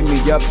always hit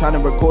me up trying to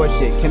record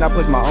shit. Can I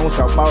push my own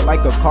self out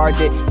like a car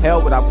did?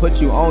 Hell, would I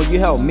put you on? You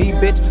help me,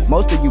 bitch.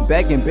 Most of you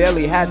begging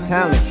barely had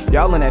talent.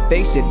 Y'all on that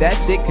fake shit, that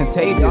shit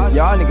contagious.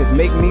 Y'all niggas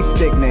make me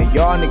sick, man.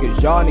 Y'all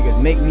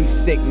niggas make me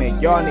sick, man.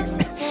 Y'all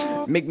niggas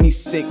make me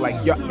sick like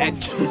y'all make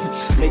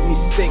me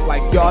sick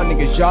like y'all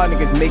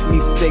niggas make me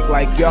sick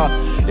like y'all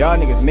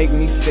niggas make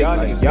me sick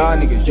like y'all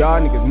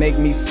niggas make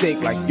me sick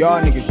like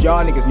y'all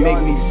niggas make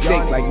me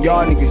sick like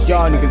y'all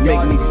niggas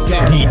make me sick.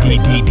 I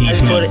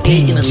just put an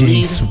 8 in a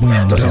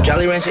liter. Throw some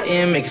Jolly Rancher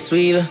in, make it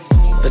sweeter.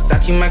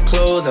 Versace my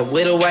clothes, I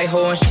with a white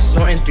hoe and she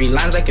snorting 3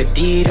 lines like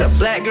Adidas. Got a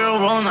black girl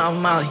rolling off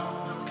Molly.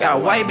 Got a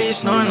white bitch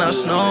snoring out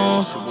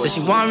snow. Said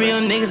she want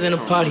real niggas in the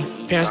party.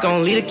 Parents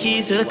gon' leave the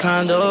keys to the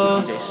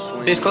condo.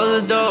 Bitch,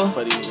 close the door.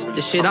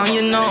 This shit on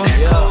your nose.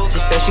 She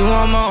said she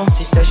want more.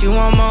 She said she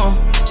want more.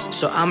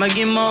 So I'ma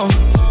get more.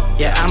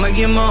 Yeah, I'ma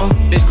get more.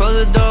 Bitch,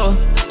 close the door.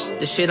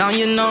 This shit on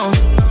your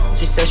nose.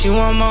 She said she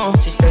want more.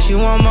 She said she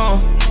want more.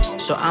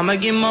 So I'ma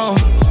get more.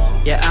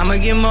 Yeah, I'ma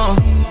get more.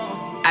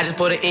 I just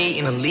put an 8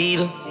 in a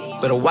liter.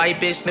 With a white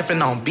bitch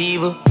sniffing on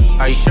Beaver.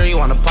 Are you sure you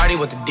wanna party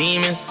with the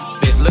demons?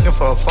 Bitch looking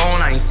for a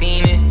phone, I ain't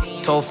seen it.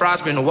 Told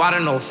fries, bring the water,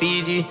 no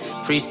Fiji.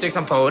 Free sticks,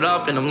 I'm pulled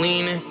up and I'm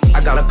leaning.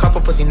 I got a couple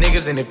pussy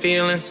niggas in their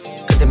feelings.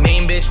 Cause the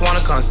main bitch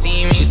wanna come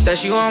see me. She said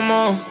she want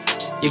more.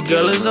 Your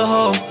girl is a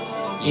hoe.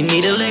 You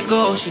need to let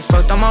go. She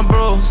fucked on my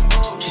bros.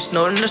 She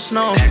snorting the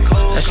snow.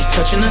 Now she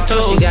touching the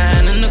toes. She got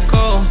hand in the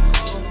cold.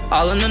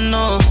 All in the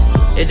nose.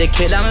 If the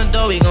kid down the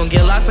door, we gon'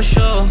 get locked for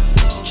sure.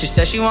 She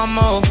said she want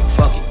more.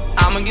 Fuck it.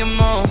 I'ma get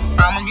more.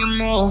 I'ma get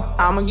more.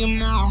 I'ma get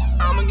more.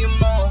 I'ma get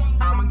more.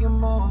 I'ma get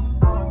more.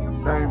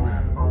 Baby.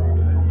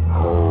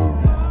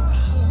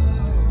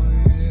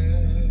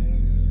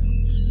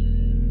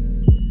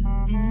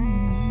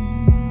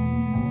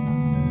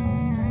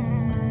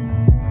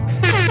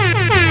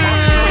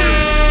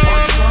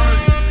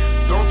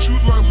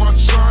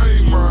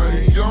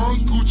 Young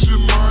Gucci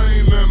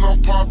mine, and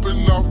I'm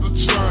popping off the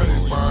chain,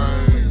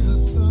 man.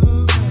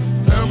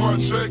 And my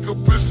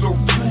Jacob is so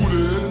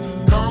fruity.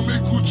 Call me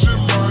Gucci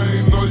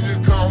mine, no you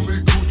call me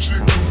Gucci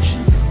Gucci.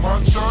 My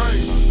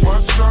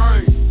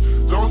chain,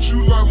 don't you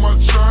like my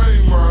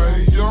chain,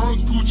 man? Young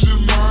Gucci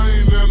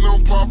mine, and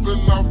I'm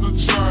popping off the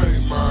chain,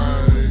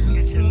 man.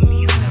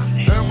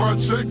 And my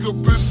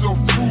Jacob is so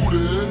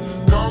fruity.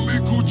 Call me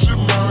Gucci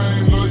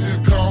mine, no you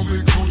call me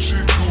Gucci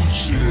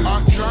Gucci. I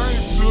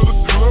came to the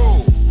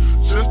club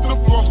just to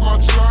floss my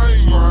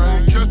chain,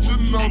 man. Catch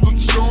another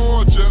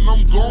charge and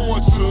I'm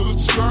going to the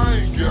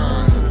chain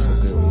gang.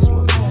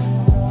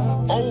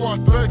 Oh, I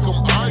think I'm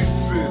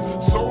icy.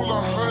 Sold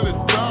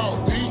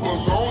 100,000, even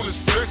on the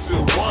sexy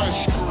White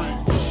Street.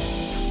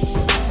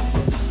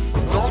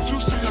 Don't you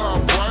see how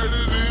bright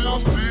it is?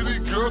 City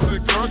girls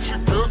and country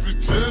girls be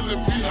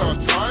telling me how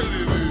tight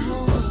it is.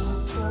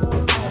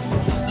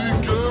 These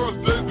girls,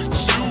 they be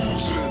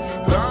choosing.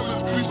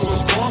 Diamonds be so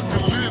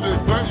sparkly, they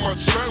think my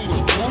chain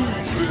was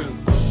moving.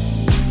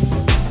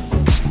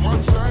 My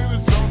chain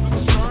is on the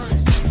chain.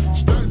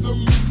 Stacked up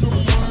me some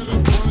money,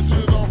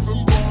 budget off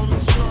and bought a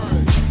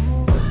chain.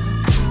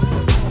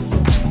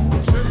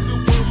 Check it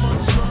with my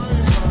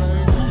chain,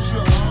 hang. Gucci,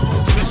 I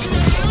don't touch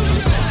it.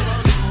 I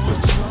do a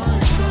chain,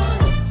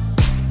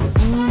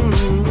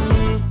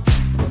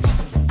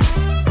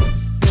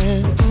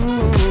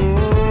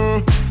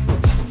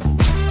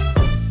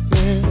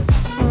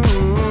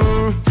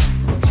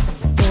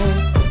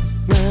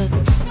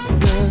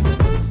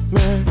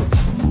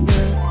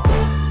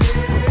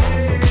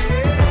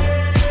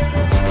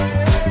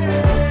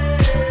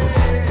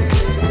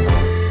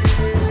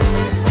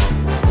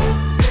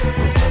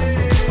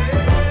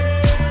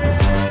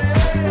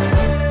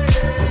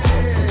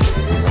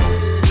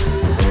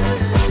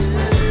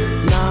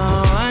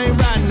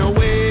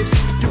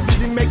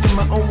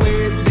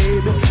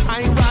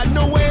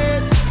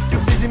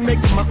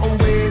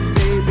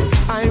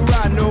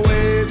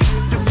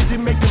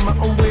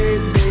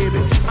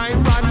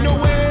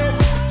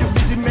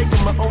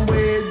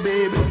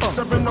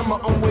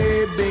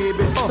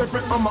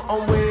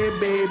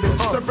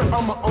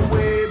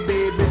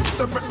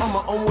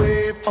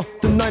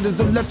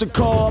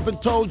 electrical, I've been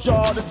told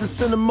y'all this is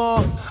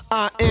cinema.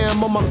 I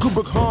am on my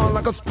Kubrick horn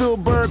like a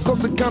Spielberg,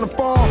 close to kind of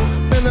fall.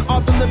 Feeling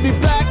awesome to be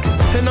back,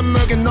 and I'm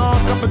murking all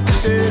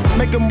competition.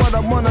 Making what I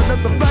wanna,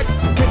 that's a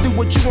flex. Can't do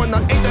what you want, I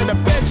ain't that a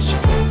bitch.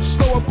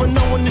 Slow up when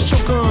no one is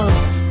your gun.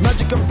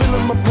 Magic, I'm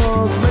feeling my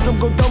palms, make them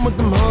go down with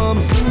them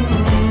hums.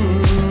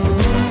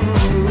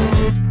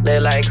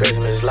 Lit like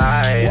Christmas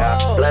light, yeah.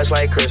 Blessed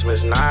like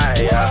Christmas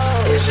night,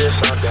 yeah. It's just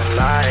something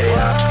light,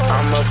 yeah.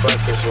 I'ma fuck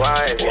his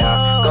wife,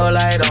 yeah. Go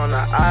light on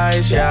the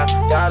ice, yeah.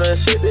 Gotta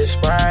sip this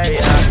Sprite,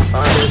 yeah.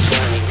 Under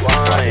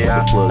 21,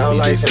 yeah. No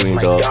license,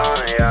 my gun,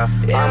 yeah.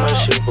 I'ma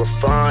shoot for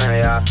fun,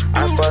 yeah.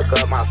 I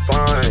fuck up my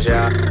funds,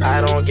 yeah.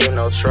 I don't give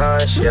no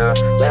trust, yeah.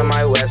 Let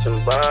my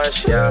Wesson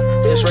bust, yeah.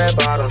 This red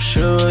bottom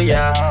shoe,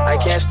 yeah. I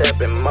can't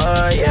step in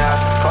mud,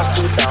 yeah.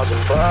 Cost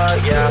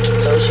 $2,000, yeah.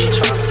 So she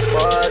tryna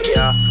fuck,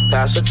 yeah.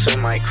 Pass it to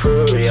my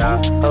crew,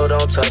 yeah. Oh,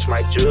 don't touch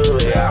my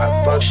jewelry, yeah.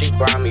 Fuck, she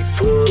buy me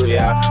food,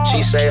 yeah.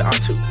 She say I'm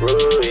too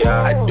rude,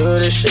 yeah. I do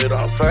this shit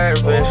on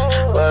purpose,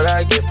 but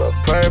I give a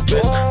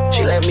purpose.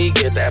 She let me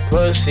get that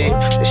pussy,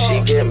 and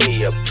she give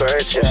me a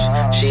purchase.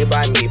 She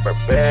buy me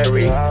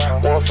Burberry,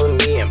 one for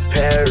me and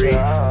Perry.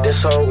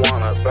 This hoe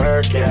want a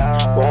Birkin,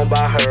 won't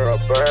buy her a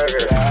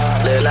burger.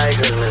 Lit like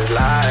Christmas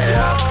light,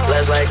 yeah.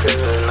 Blessed like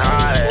Christmas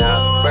night,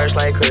 yeah. Fresh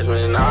like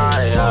Christmas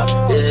night,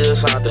 yeah. It's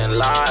just something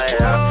light,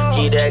 yeah.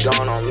 Keep that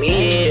going on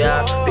me,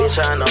 yeah. Bitch,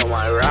 I know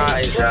my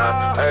rights,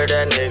 yeah. Heard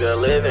that nigga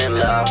living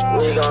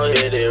loud. We gon'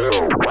 hit it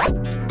real.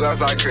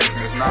 Blessed like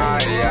Christmas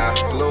night, yeah.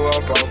 Blew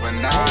up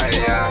overnight,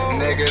 yeah.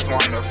 Niggas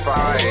wanna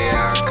fight,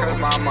 yeah. Cause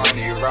my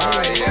money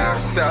right, yeah.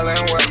 Selling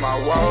with my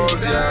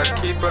woes, yeah.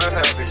 Keep a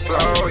heavy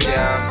flow,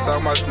 yeah. So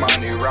much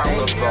money round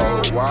the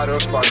boat. Why the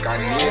fuck I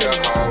need a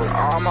hoe?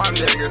 All my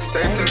niggas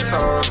stay 10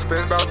 toes.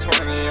 Spend about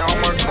 20 on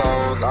my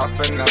clothes. I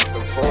finesse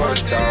the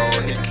force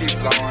though. He keep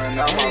blowing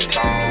up my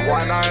phone.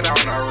 One night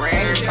on a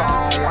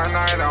ringtone. One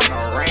night on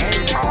a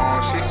ringtone.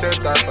 She said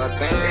that's her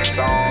theme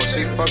song.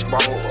 She fuck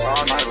both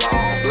all night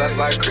long. Blessed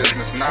like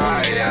Christmas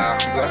night, yeah.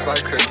 Blessed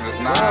like Christmas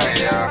night,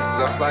 yeah.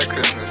 Blessed like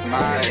Christmas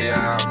night,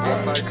 yeah.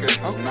 Blessed like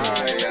Christmas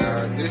night,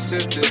 yeah. This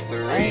shit just the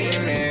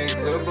remix.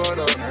 Billboard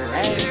on her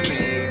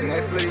enemies.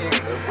 Nestle in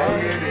the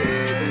bucket.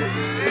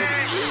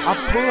 I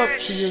pull up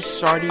to your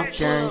shawty,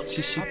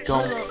 guarantee she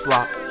gon'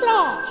 flop.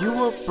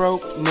 You a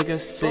broke nigga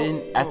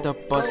sitting at the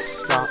bus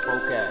stop.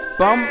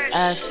 Bum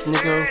ass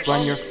nigga,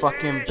 run your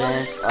fucking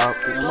bands up.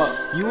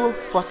 You a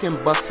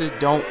fucking buster,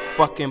 don't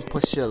fucking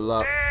push your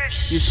luck.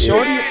 You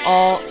shorty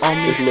all on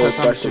me cause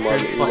I'm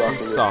drippin' fucking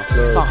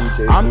sauce.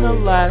 I'm the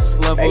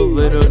last level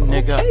little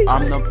nigga,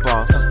 I'm the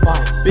boss.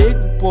 Big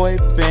boy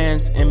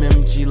bands,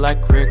 MMG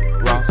like Rick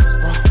Ross.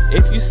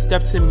 If you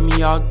step to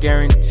me, I'll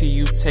guarantee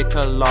you take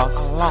a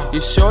loss.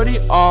 You shorty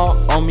all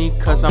on me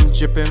cause I'm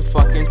drippin'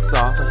 fucking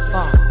sauce.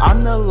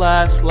 I'm the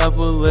last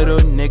level little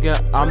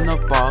nigga, I'm the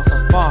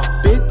boss.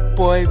 Big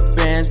boy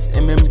bands,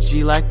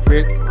 MMG like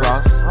Rick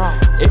Ross.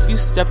 If you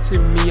step to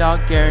me, I'll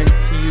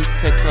guarantee you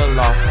take a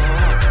loss.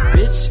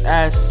 Bitch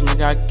ass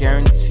nigga, I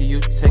guarantee you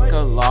take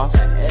a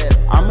loss.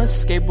 I'm a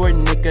skateboard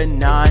nigga,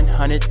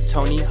 900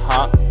 Tony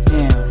Hawk.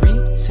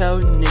 Retail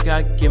nigga,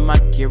 I get my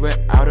gear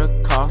without a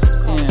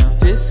cost.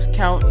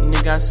 Discount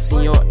nigga, I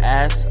seen your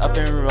ass up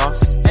in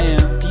Ross.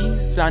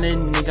 Designer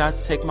nigga, I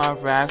take my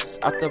raps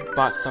out the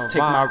box.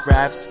 Take my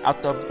raps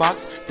out the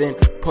box, then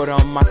put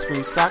on my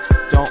spring socks.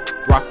 Don't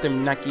rock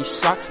them Nike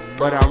shocks,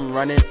 but I'm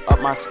running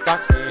up my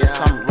stocks. Yes,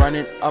 I'm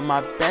running up my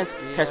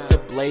bands. Catch the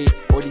blade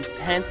or these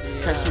hands.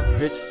 Catch your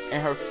bitch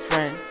and her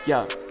friend,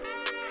 yeah.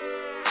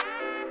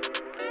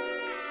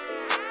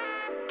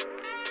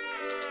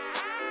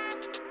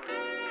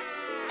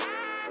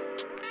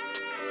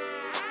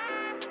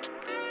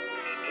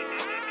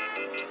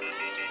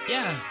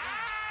 Yeah,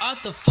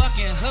 off the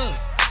fucking hook.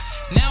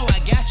 Now I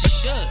got you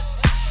shook.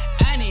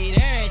 I need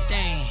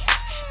everything.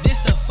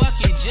 This a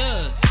fucking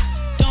jug.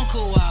 Don't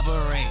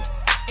cooperate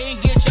and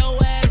get your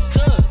ass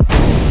cooked.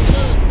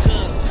 Cook.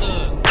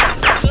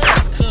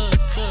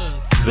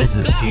 This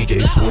is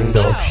DJ Swing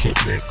Dog Shit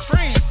Mix.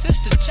 Friend,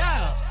 sister,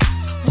 child.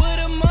 Where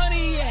the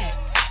money at?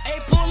 Hey,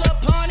 pull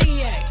up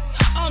Pontiac.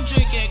 I'm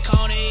drinking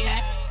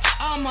cognac.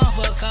 I'm off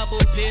a couple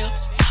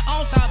pills.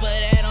 On top of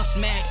that, I'm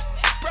smacked.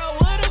 Bro,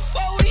 where the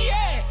fuck we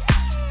at?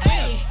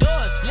 Hey,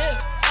 doors slip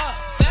up.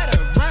 Better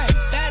run,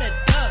 better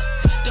duck.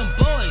 Them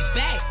boys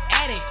back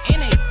at it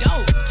and they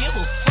don't give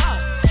a fuck.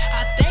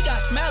 I think I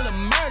smell a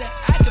murder.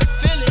 I can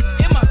feel it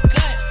in my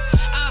gut.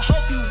 I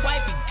hope you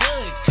wipe it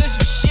good, cause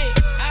you shit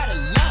out of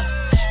luck.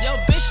 Yo,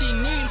 bitch, she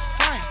need a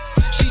friend.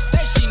 She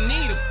said she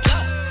need a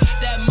plug.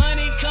 That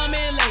money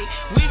coming late.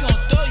 We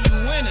gon' throw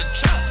you in a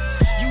truck.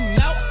 You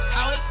know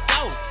how it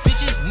go.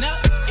 Bitches nut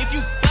if you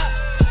buck.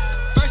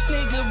 First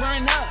nigga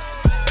run up.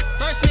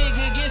 First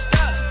nigga get stuck.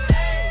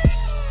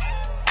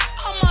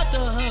 I'm out the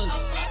hook.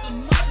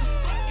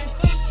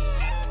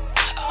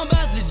 I'm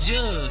about to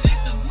jug.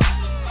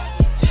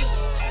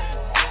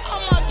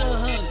 I'm out the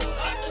hook.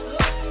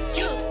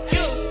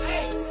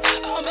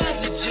 I'm about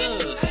to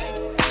jug.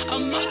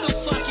 I'm out the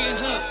fucking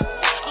hook.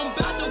 I'm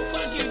about to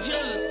fucking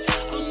jug.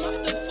 I'm out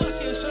the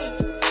fucking hook.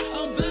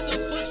 I'm about to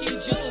fucking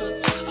jug.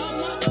 I'm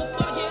out the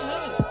fucking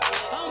hook.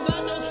 I'm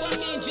about to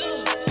fucking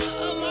jug.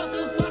 I'm out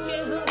the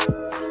fucking hook.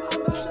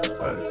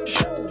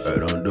 Hey,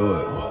 don't do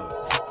it.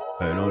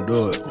 Hey, don't do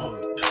it.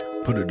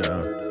 Put it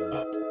down.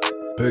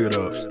 Pick it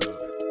up.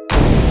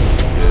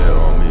 Yeah,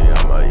 on me,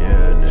 I'm a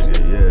yeah, nigga,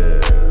 yeah.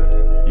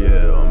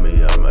 Yeah, on me,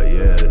 I'm a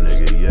yeah,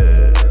 nigga,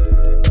 yeah.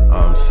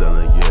 I'm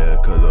selling, yeah,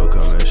 cause I'll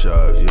come in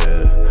shops,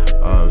 yeah.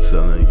 I'm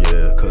selling,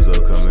 yeah, cause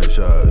I'll come in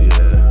shops,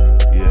 yeah.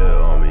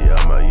 Yeah, on me,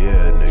 I'm a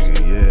yeah, nigga,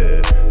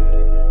 yeah.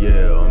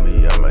 Yeah, on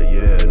me, I'm a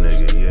yeah,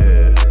 nigga,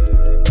 yeah.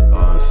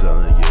 I'm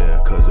selling, yeah,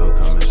 cause I'll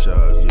come in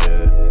shops,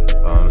 yeah.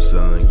 I'm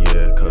selling,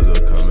 yeah, cause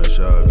I'll come in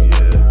shops,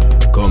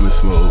 yeah. Call me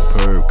smoke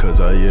perp, cause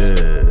I,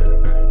 yeah.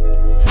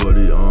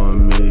 40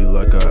 on me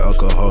like an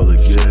alcoholic,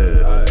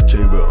 yeah.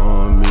 Chamber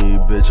on me,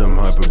 bitch, I'm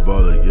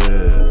hyperbolic,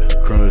 yeah.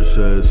 Crunch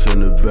sets in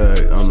the back,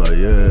 I'm like,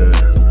 yeah.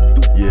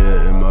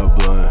 Yeah, in my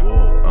blunt,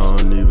 I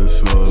don't even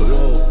smoke.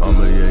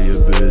 I'ma yeah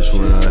your bitch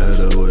when I hit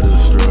her with a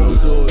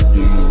stroke.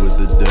 You with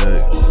the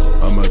deck,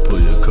 I might pull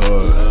your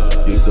card.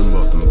 Get them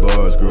off them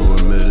bars, grow a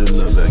mid in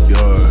the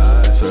backyard.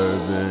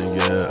 Serving,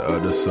 yeah,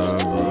 out the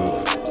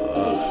sunroof.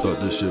 Thought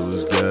this shit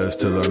was gas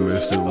till I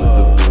mixed it with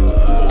the blue.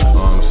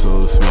 I'm so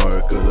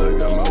smart cause I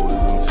got my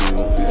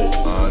wisdom too.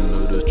 I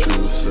know the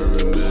truth,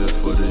 serving mid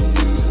for the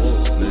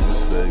youth.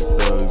 Niggas fake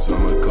thugs,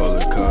 I'ma call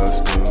it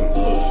costume.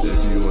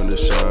 If you wanna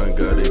shine,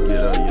 gotta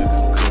get out your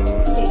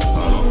cocoon.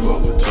 I don't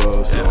fuck with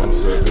 12, so I'm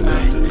serving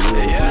at the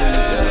noon.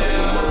 Yeah,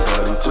 put my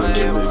body to the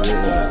nigga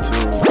in the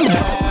tomb.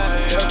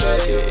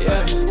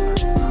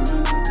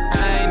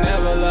 I ain't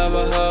never love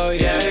a hoe,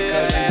 yeah.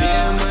 Cause I'm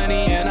getting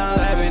money and I'm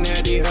laughing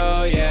at the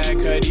hoe, yeah.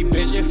 Cause these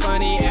bitches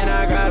funny and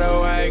I got a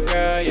white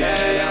girl, yeah.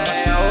 I'm a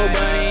snow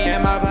bunny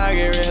and my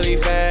pocket really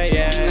fat,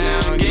 yeah.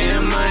 Now I'm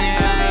getting money,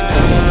 I ain't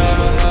never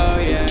love a hoe,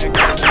 yeah.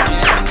 Cause I'm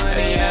getting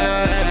money and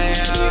I'm laughing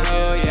at the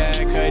hoe,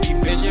 yeah. Cause these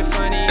bitches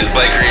funny. This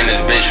Blaker and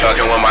this bitch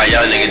fucking with my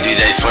young nigga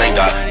DJ Swing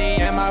Dog.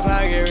 And my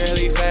pocket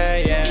really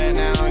fat, yeah.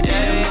 Now I'm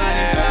getting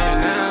money,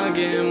 yeah. Now I'm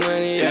getting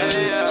money,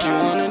 yeah. She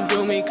wanna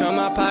do me, cause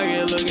my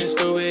pocket looking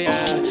stupid,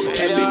 yeah.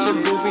 That bitch a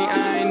goofy,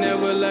 I ain't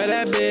never love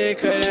that bitch,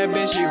 cause that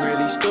bitch she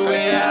really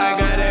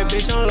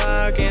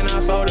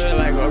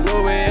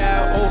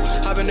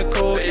in the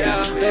cool,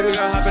 yeah. Baby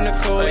girl, hop in the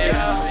cool, yeah.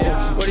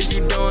 Ooh, what is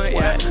you doing,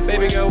 yeah?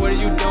 Baby girl, what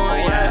is you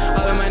doing, yeah?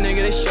 All of my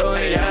niggas, they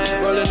showing,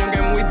 yeah. Rollin' them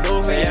game, we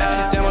boofing,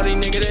 yeah. Damn, all these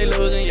niggas, they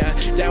losing, yeah.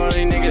 Damn, all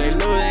these niggas, they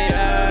losing,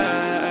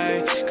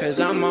 yeah. Cause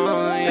I'm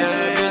on,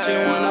 yeah. Bitch, you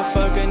wanna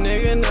fuck a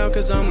nigga now,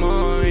 cause I'm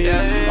on,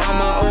 yeah. All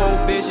my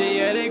old bitches,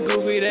 yeah, they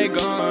goofy, they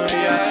gone,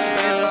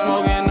 yeah. Ain't no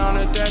smoking on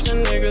the thrash, a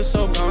nigga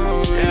so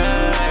gone,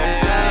 yeah.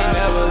 I ain't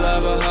never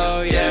love a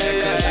hoe, yeah.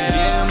 Cause I'm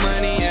getting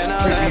money and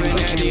I'm laughing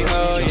at these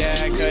hoes,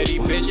 yeah. Cause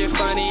these bitches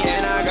funny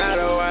and I got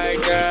a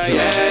white girl,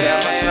 yeah.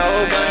 Got my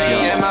soul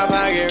bunny and my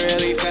pocket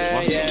really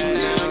fat, yeah.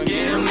 Now I'm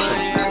getting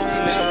money.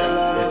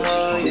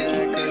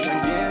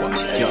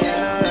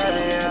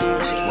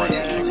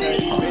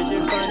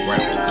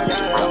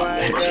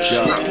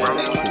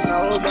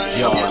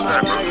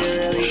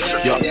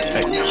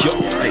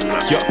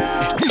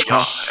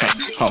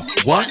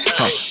 What?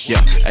 Yeah,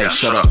 hey,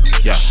 shut up.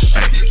 Yeah,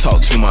 hey,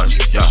 talk too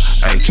much. Yeah,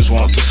 hey, just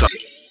want to suck.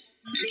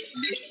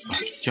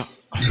 Yeah,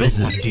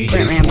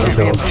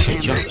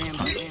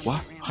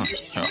 what?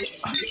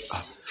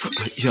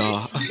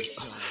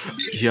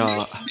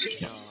 Yeah,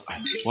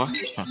 what?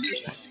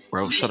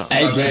 Bro, shut up.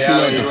 Hey, bro, you know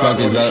what the fuck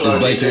is up? It's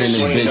Baker and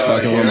this bitch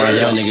fucking with my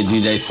young nigga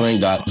DJ Swing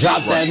Dog.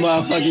 Drop that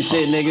motherfucking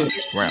shit, nigga.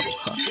 Ramble.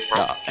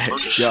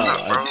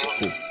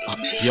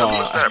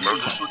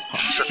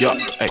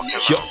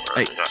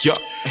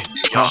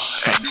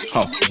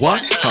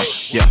 What?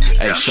 Yeah,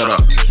 hey, shut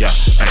up. Yeah,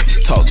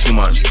 hey, talk too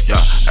much.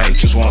 Yeah, hey,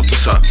 just want to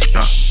suck.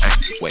 Yeah,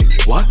 hey,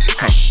 wait, what?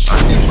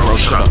 Bro,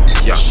 shut up.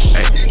 Yeah,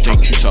 hey,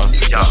 think you talk.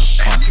 Yeah,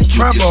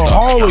 Trevor,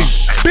 holy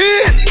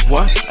bitch.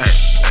 What?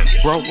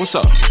 Hey, bro, what's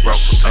up? Bro,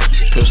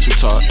 hey,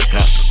 pistol talk.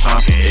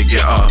 Yeah, it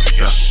get up.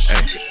 Yeah,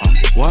 hey,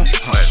 what?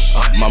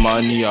 My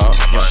money up.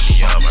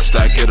 Yeah,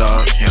 stack it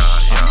up. Yeah,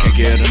 can't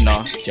get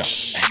enough. Yeah.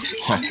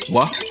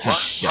 What?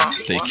 Yeah,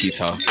 they keep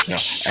talk. Yeah,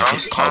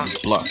 hey, call this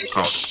bluff.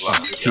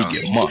 He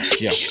get muff.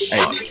 Yeah,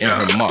 hey, in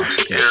her muff.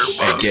 Yeah,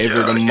 hey, gave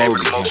her the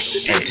motive.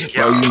 Hey,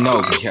 bro, you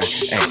know me. Yeah,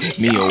 hey,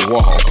 me and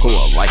Warhol pull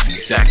up like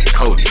he's Zach and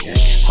Cody.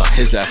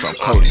 His ass on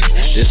Cody.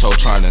 This hoe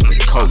trying to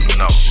decode me.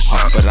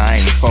 But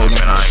I ain't folding.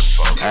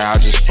 Hey, I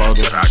just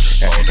folded.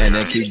 And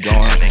then keep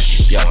going.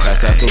 Yeah,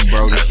 pass that to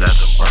Brody.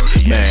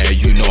 Man,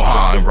 you know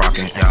how I'm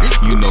rocking.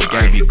 You know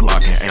gang be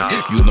glocking.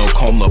 You know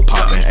Comla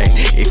popping.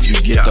 If you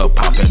get the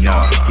popping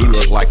on, he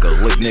look like a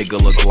lit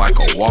nigga, look like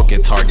a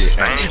walking target.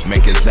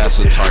 Make his ass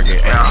a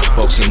target.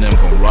 Folks in them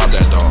gon' rob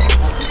that dog.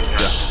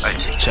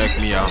 Yeah, check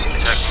me out.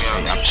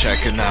 I'm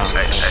checking out.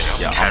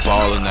 Yeah, I'm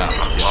balling out.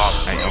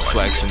 I'm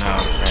flexing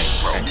out.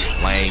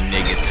 Lame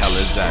nigga, tell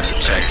his ass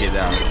check it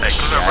out.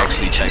 Yeah,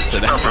 actually checks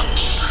it out.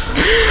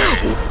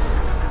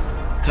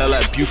 Tell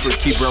that Buford,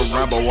 keep her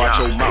Rambo, watch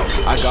your mouth.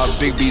 I got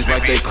big B's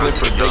like they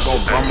Clifford. They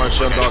gon' bum my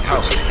shut dog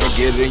house and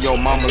get in your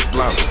mama's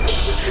blouse.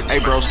 Hey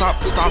bro, stop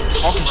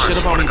talking shit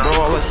about me, bro.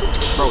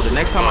 Bro, the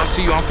next time I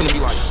see you, I'm finna be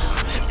like,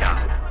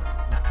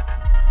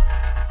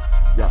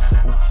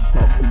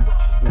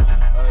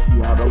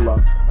 yeah, the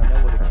luck. My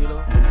dad with a kilo.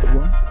 My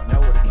dad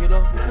with a kilo.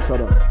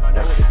 Shut up. My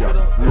dad with a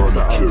kilo. Run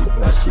the kid,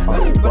 that's a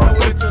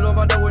no.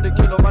 My dad with a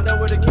kilo. My dad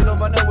with a kilo.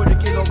 My dad with a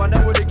kilo. My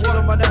dad with a kilo.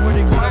 My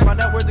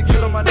dad with a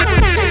kilo. My dad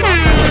with a kilo.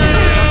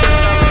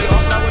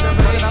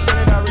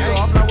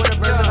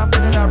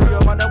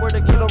 My dad with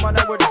a kilo. My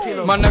dad with a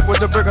kilo. My neck with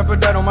the brick, I put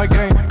that on my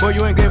game. Boy,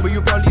 you ain't gay, but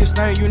you probably a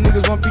stain. You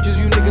niggas want features,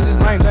 you niggas is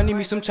names. I need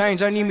me some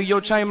change, I need me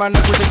your chain. My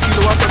neck with a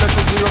kilo, I put that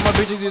to zero. My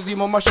bitches is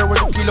emo, my shirt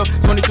with a kilo.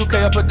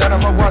 22K, I put that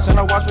on my watch. And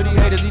I watch for these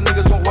haters, these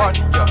niggas won't watch.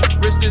 Yeah,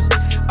 wrist is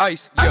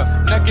ice,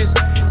 yeah. Neck is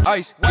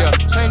ice, yeah.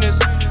 Chain is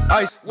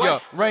ice, yeah.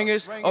 Ring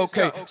is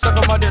okay. Suck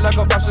on my dick like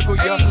a popsicle,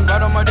 yeah.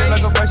 Ride on my dick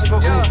like a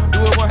bicycle, yeah.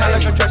 Do it one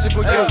hand like a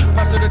tricycle, yeah.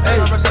 Pass to the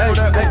table, recycle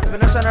that.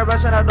 Finish and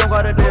rest and I don't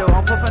got a deal.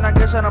 I'm puffing, I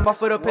guess, and I'm off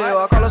for the pill.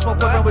 I call us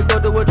smoke up and we go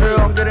do a drill.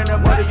 I'm getting that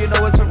money, you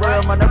know it's a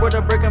real. My neck with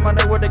a brick and my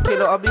neck with a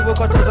kilo. I be with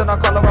cartoons and I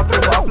call them my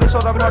people. I flex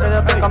all them hard that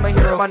I think I'm a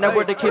hero. My neck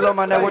with a kilo,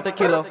 my neck with a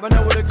kilo. My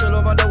neck with a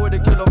kilo, my neck with a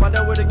kilo. My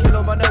neck with a kilo,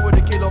 my neck with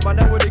a kilo. My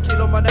neck with a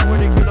kilo, my neck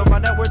with a kilo. My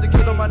neck with a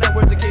kilo, my neck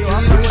with a kilo.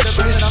 I'm with the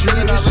billion, I'm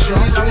feeling that real.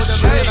 I'm with the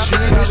billion, I'm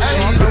feeling that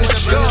real. I'm with the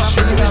billion, I'm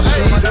feeling that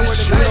real. My neck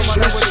with a kilo, my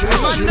neck with a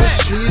kilo. My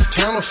neck. These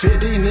counterfeit,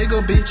 these nigga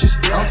bitches.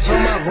 I'm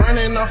talking about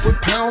running off with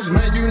pounds,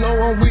 man, you know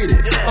I'm with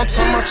it. I'm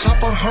talking about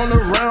chop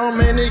 100 round,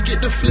 man, they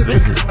get the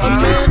flipping.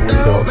 I'm man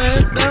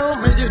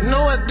down, man, you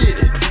know I did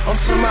it. I'm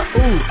talking about,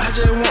 ooh, I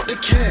just want the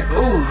cat.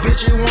 Ooh,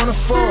 bitch, you wanna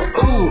fuck.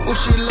 Ooh,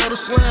 she love to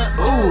slam.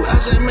 Ooh, I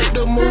just make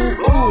the move.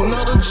 Ooh,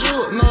 another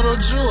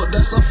jewel,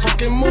 that's a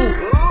fucking move.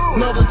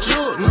 Another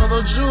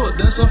jewel,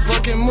 that's a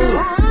fucking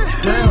move.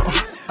 Damn,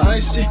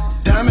 icy,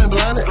 diamond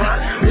blinded.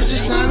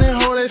 Bitches shining,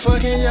 ho, they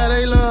fucking, yeah,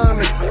 they love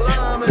me.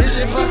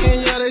 Bitches fucking,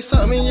 yeah, they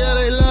suck me, yeah,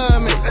 they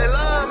love me.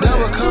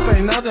 Double cup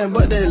ain't nothing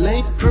but that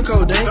lean,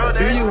 codeine.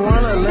 Do you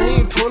wanna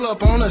lean? Pull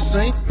up on the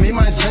scene, me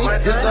my team.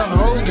 It's the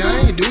whole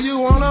gang. Do you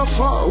wanna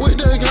fuck with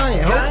the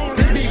gang? Ho,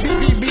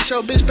 beat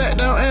your bitch back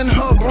down and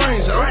her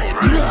brains. Oh,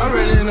 you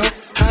already know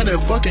how the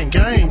fucking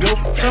gang go.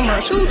 Tell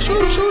my choo,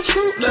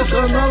 that's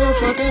another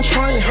fucking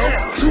train, ho.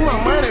 To my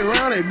money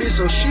round that bitch,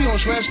 so she gon'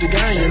 smash the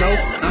gang, you know.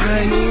 I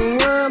ain't even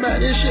worried about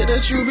this shit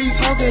that you be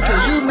talking.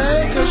 Cause you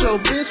mad cause your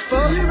bitch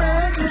fuck.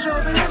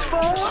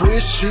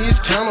 Swiss cheese,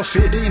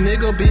 counterfeit these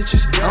nigga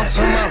bitches. I'm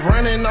talking about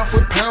running off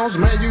with pounds,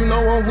 man, you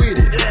know I'm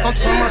with it. I'm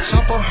talking about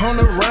chop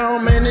 100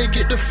 round, man, they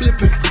get to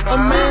flipping. A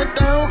man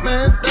down,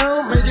 man,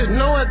 you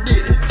know I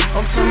did it.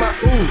 I'm talking about,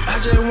 ooh, I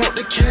just want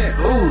the cat.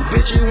 Ooh,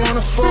 bitch, you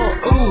wanna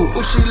fuck. Ooh,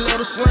 she love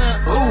the slam.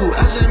 Ooh,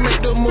 I just make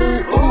the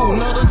move. Ooh,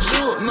 another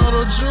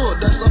jewel,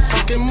 that's a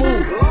fucking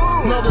move.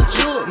 Another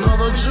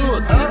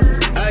jewel,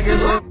 I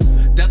guess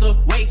that the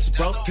weights,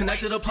 bro,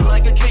 connected up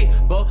like a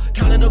cable,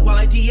 counting up while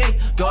I Diego.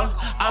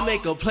 I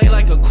make a play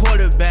like a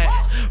quarterback.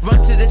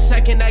 Run to the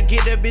second, I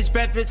get a bitch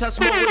back, bitch, I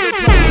smoke with the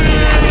plug.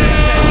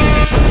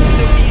 You try to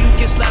steal me, you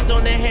get slapped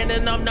on the hand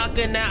and I'm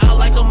knocking that out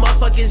like a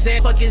motherfucking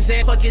Zan,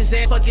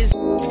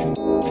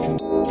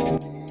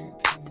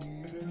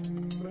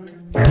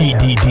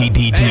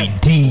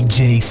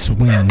 DJ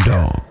Swing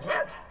Dog.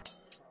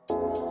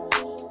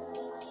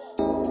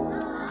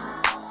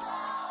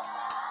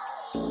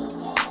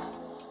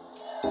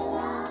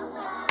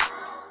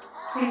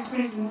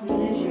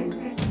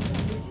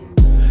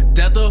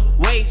 That the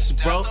weights,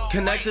 bro,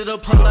 connected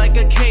up like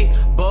a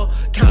cable,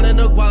 counting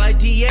up while I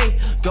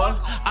Diego.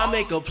 I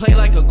make a play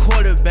like a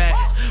quarterback.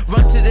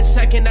 Run to the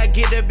second, I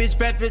get a bitch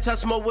back, bitch, I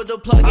smoke with the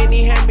plug and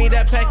he hand me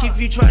that pack. If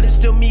you try to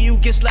steal me, you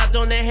get slapped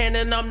on the hand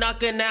and I'm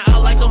knocking that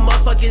out like a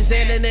motherfucking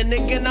Zan and a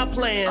nigga not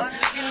playing.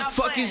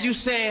 Fuck is you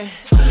saying?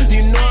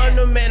 You know I'm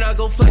the man, I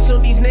go flex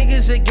on these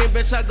niggas again,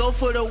 bitch, I go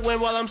for the win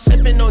while I'm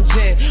sipping on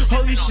gin.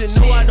 Oh, you should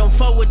know I don't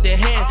fuck with the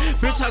hand,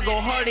 bitch, I go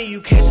hard and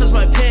you can't touch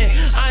my pen.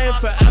 I am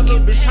forever,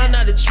 bitch, I'm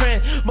not a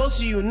trend. Most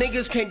of you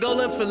niggas can't go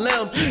limb for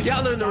limb.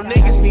 Y'all little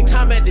niggas need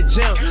time at the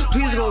gym.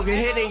 Please go get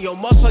hit in your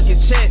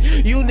motherfucking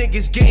chin. You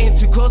niggas getting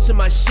too close to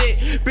my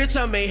shit. Bitch,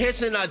 I make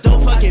hits and I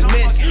don't fucking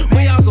miss.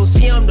 When y'all go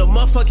see I'm the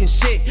motherfucking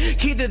shit.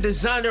 Keep the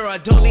designer, I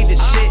don't need the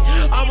shit.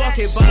 I'm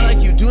walking by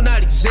like you do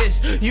not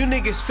exist. You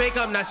niggas fake,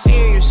 I'm not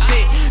seeing your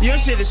shit. Your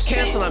shit is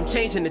canceled, I'm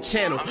changing the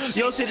channel.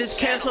 Your shit is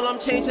canceled, I'm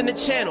changing the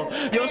channel.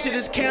 Your shit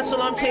is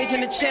canceled, I'm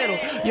changing the channel.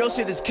 Your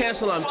shit is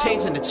canceled, I'm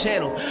changing the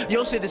channel.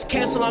 Your shit is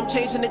canceled, I'm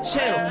changing the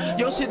channel.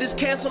 Your shit is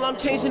canceled, I'm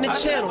changing the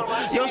channel.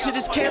 Your shit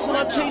is canceled,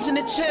 I'm changing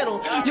the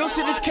channel. Your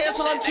shit is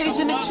canceled, I'm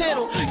changing the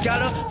channel.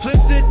 Gotta flip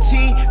the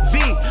TV.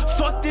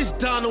 Fuck this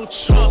Donald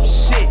Trump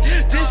shit.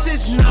 This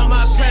is not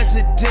my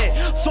president.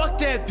 Fuck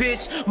that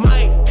bitch,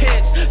 Mike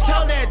Pence.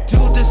 Tell that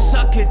dude to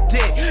suck a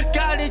dick.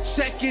 Gotta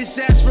check his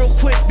ass real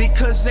quick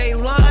because they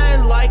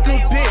lying like a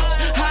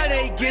bitch. How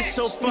they get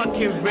so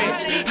fucking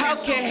rich? How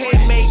can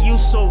hate make you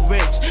so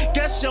rich?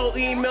 Guess your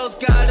emails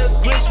got a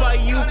glitch while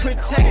you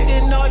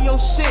protecting all your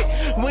shit.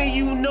 When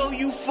you know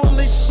you full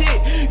of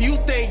shit, you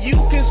think you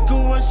can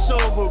screw us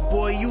over,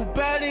 boy. You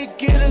better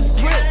get a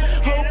grip.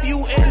 Hope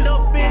you end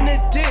up in a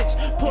ditch.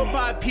 Put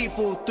my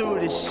people through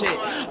the shit.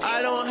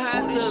 I don't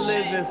have to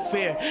live in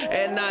fear,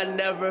 and I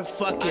never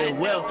fucking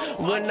will.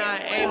 When I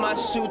aim, I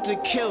shoot to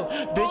kill.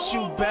 Bitch,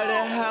 you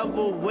better have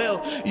a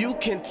will. You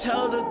can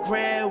tell the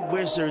Grand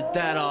Wizard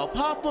that I'll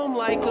pop him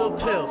like a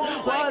pill.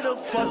 Why the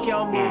fuck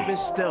y'all moving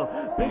still?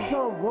 Bitch,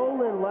 I'm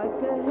rolling like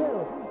a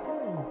hill.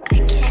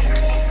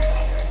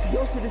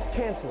 Yo shit is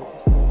canceled.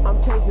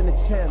 I'm changing the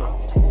channel.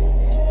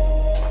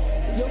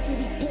 Yo shit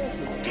is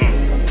canceled.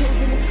 I'm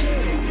changing the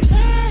channel.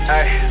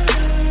 Hey.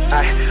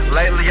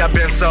 Lately I've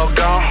been so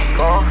gone.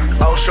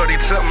 Oh, shorty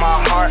took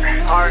my heart.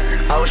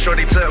 Oh,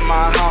 shorty took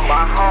my home.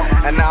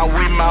 And now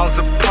we miles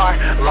apart.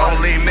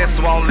 Loneliness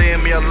won't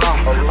leave me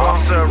alone. Off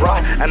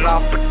Ciroc and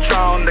off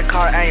Patron. The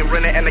car ain't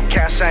rented and the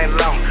cash ain't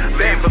loan.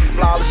 Leave a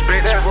flawless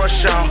bitch for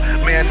show.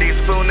 Man, these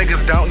fool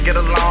niggas don't get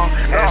along.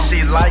 And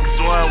she likes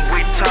when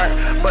we turn,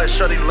 but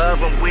shorty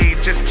love when we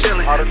just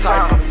chillin'. All the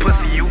type of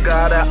pussy you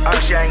gotta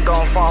earn. She ain't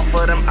gon' fall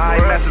for them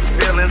IMS's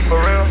feelings. For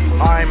real,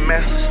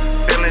 IMS's.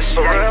 She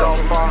ain't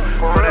gon' fall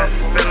for that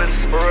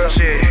feelings.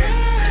 Shit.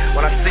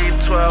 When I see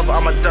 12,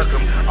 I'ma duck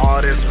 'em.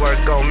 All this work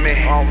on me.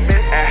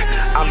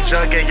 I'm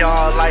jugging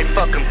y'all like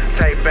fuck 'em.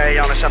 Take Bay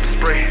on a shopping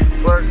spree.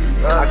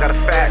 I got a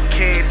fat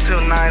kid, 2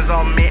 9s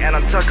on me, and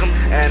I tuck 'em.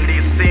 And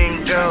these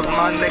scene girls,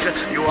 my nigga,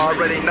 you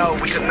already know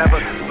we could never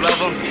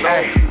love 'em.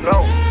 Hey,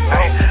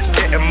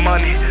 getting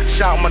money.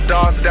 Shout my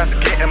dogs, that's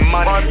getting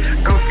money.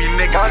 Goofy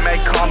niggas may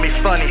call me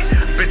funny.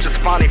 Bitches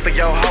funny, for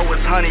your hoe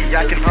is honey.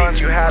 I can teach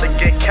you how to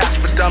get cash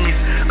for dummies.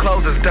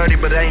 Clothes is dirty,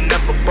 but ain't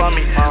never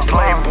bummy.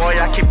 Playboy,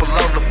 I keep a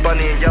load of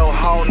bunny. And yo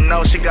hoe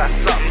know she got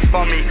something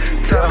for me.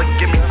 Tell her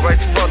give me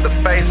grace for the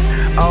face.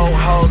 Old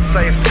hoes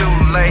say it's too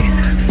late.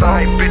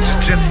 Side bitches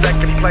just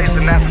second place,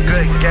 and that's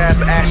good gas.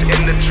 Ash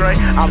in the tray.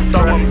 I'm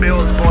throwing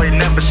bills, boy,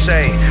 never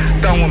shade.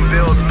 Throwing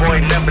bills, boy,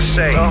 never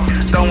shade.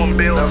 Throwing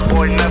bills,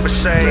 boy, never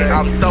shade.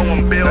 I'm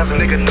throwing bills,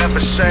 nigga, never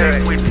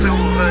shade. We too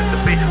hood to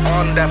be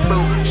on that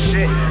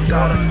bullshit.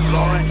 Got a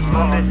Lawrence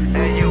London,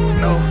 and you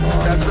know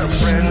that's a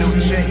brand new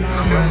chick.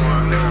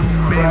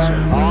 Bitch,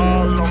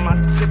 all on my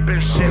tip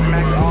and shit,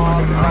 Mac,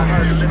 all on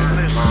her lips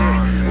and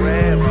shit.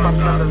 Red, fuck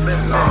on the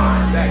lip,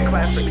 that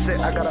classic shit.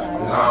 I got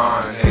a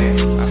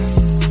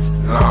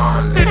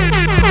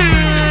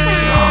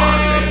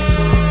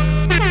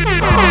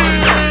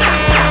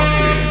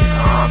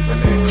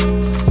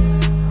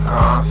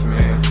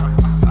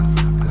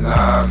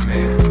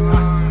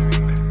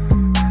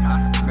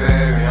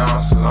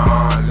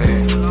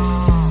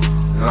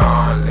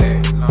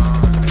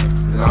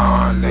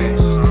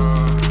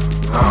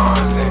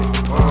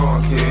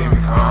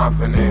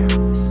company.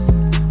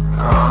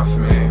 Come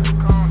for me,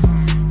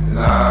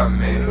 love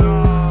me.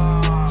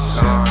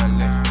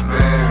 Lonely,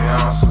 baby,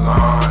 I'm so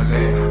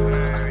lonely.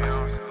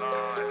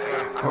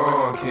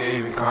 Who'll keep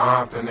me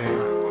company?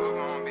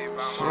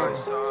 Shit,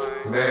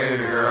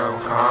 baby girl,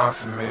 come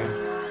for me.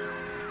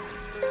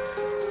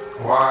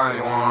 Why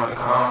you wanna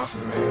come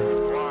for me?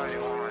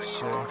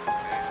 Shit,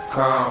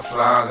 come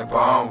fly like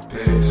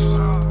bumblebees.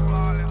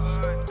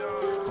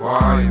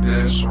 Why you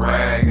bitch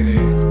raggedy?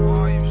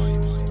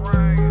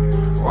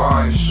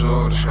 Why you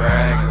shoot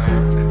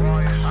straggling?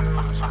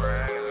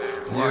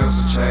 Used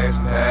to chase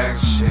bags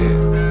of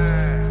shit.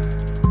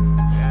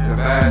 The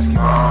bags keep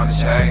on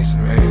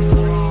chasing me.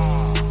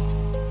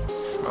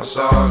 I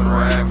saw the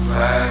red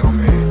flag on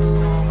me.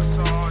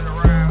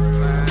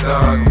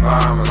 Dug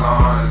by my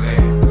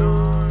lonely.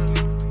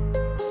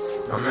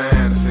 I'm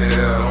in the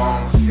field on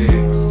my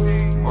feet.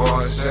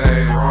 Boys say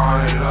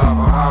run it up,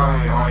 but how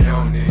you on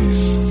your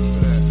knees?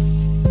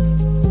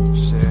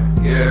 Shit,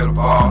 get up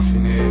off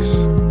your knees.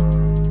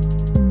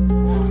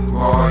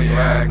 Boy, you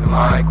acting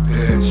like a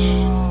bitch.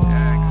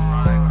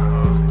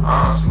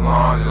 I'm so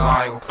lonely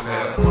like a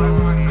clip.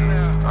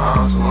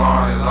 I'm so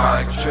lonely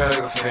like a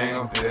trigger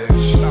finger,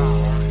 bitch.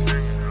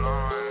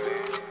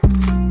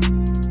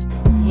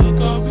 Look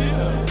up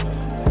here.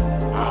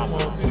 I'm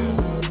up here.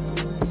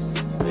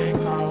 They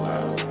call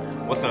out.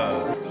 What's up?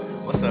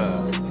 What's up?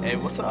 Hey,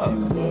 what's up?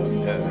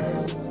 Yeah.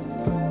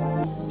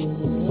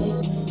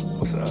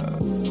 What's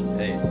up?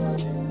 Hey.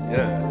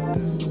 Yeah.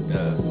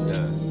 Yeah.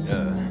 Yeah.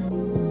 Yeah.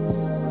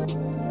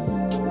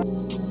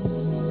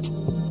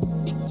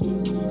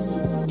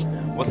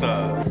 What's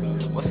up?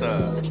 What's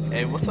up?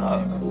 Hey, what's up?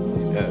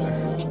 Yeah.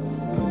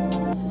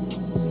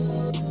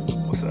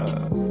 What's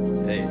up?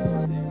 Hey.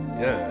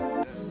 Yeah.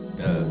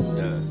 Yeah.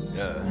 Yeah.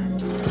 Yeah.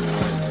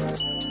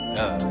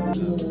 Yeah.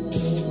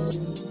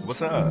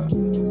 What's up?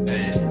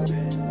 Hey.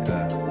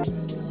 Yeah.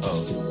 Oh.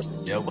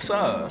 Yeah, what's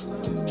up?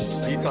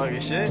 Are you talking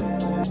shit?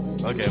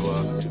 Okay,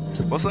 well.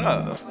 What's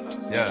up?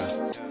 Yeah.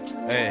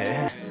 Hey.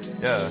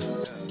 Yeah.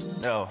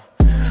 Yo.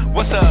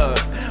 What's up?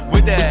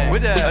 With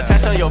that,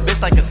 attached on your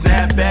bitch like a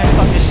snapback.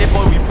 Talking shit,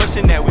 boy, we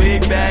pushing that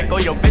wig back. Oh,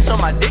 your bitch on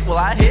my dick, well,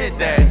 I hit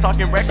that.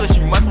 Talking reckless,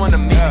 you must wanna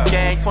meet the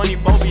gang.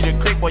 24 be the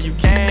click, boy, you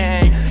can't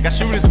hang. Got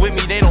shooters with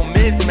me, they don't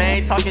miss,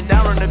 man. Talking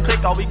down on the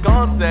click, all we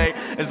gon' say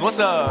is what's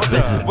up? What's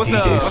up? What's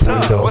up? What's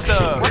up? What's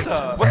up? What's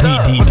up? What's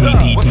up? What's up?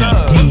 What's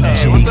up?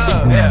 What's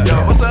up? Yeah, yo,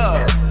 what's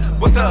up?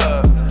 What's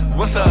up?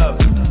 What's up?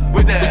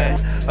 With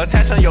that,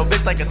 attached on your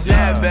bitch like a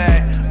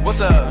snapback.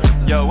 What's up?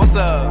 Yo, what's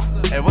up?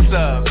 Hey, what's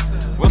up?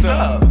 What's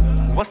up?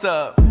 What's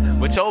up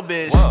with your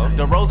bitch? Whoa.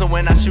 The Rosa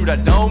when I shoot, I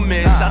don't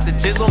miss. Shot the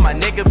jizzle, my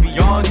nigga be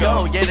on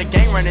go. Yeah, the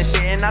gang running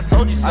shit, and I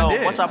told you so.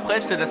 Once I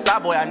pledge to the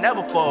side, boy, I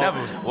never fall.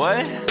 Never.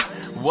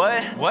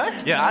 What?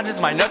 What? Yeah, I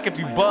just might nuck if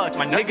you buck.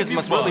 My niggas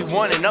must really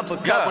want an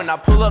uppercut. When I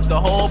pull up, the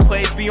whole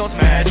place be on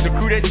smash. The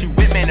crew that you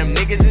with, man, them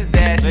niggas is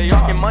ass.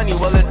 Talking money,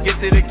 well, let's get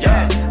to the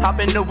cash. Hop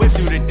in the whip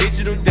through the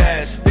digital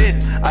dash.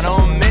 This, I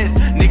don't miss.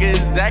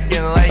 Niggas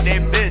acting like they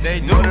bitch. They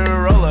do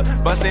the roller,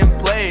 bustin'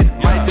 plays.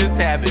 Might just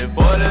have it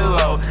for the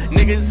low.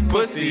 Niggas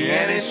pussy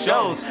and it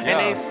shows. And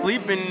they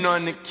sleeping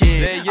on the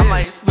kid. I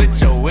might split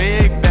your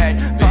wig back.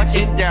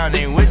 Talking down,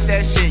 ain't with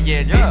that shit.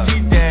 Yeah,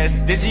 Digi-Dash,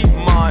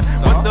 Digimon.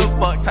 What the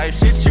fuck type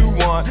shit you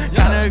want?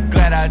 Kinda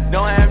glad I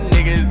don't have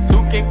niggas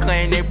who can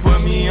claim they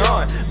put me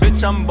on.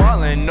 Bitch, I'm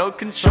ballin', no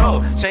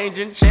control.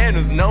 Changing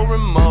channels, no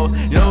remote.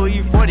 No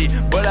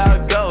E40, but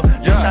I'll go.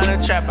 Just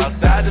tryna trap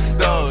outside the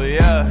stove,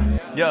 yeah.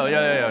 Yo,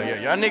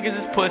 y'all niggas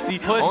is pussy.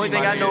 Only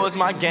thing I know is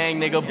my gang,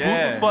 nigga. Boot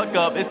the fuck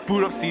up, it's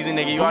boot up season,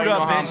 nigga. You already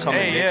know how I'm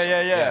coming,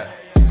 bitch. Yeah.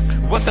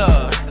 What's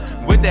up?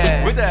 With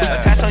that,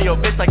 attached on your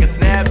bitch like a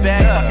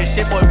snapback. Talking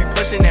shit, boy, we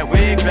pushing that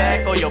wig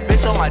back. Oh, your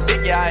bitch on my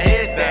dick, yeah, I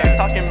hit that.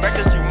 Talking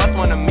records, you must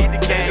wanna meet the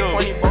gang.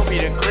 24 be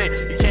the click,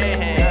 you can't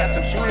hang. Got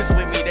some shooters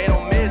with me, they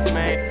don't miss,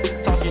 man.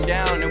 Talking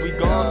down and we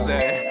gon'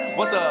 say,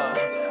 what's up?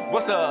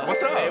 What's up?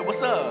 What's up? Hey,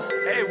 what's up?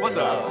 Hey, what's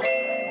up?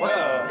 What's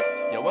up?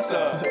 Yo, what's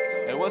up?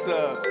 Hey, what's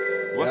up?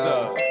 What's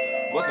up?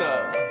 What's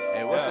up?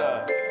 Hey, what's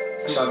up?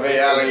 Survey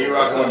Allen, you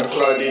rockin' with the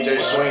plug DJ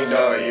Swing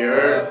Dog, you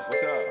heard?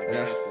 What's up?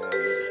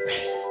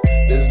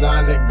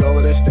 Designer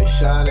goldest, they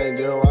shining,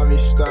 just want me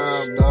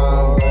stunned,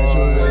 boy. Bet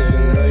you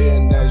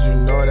millionaires, you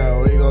know that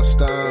we gon'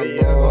 stun,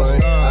 boy.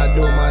 I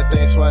do my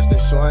thing, twice they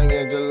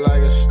swinging just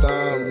like a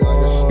stun,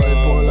 boy.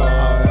 Pull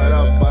up, right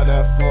up by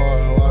that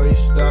floor, want me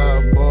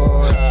stun,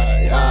 boy.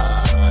 Yeah,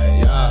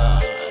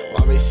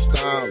 want me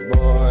stun,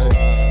 boy.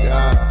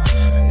 Yeah,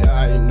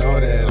 you know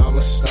that I'm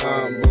a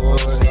stun, boy.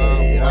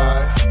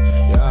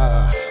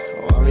 Yeah,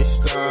 want me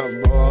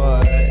stun,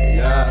 boy.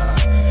 Yeah,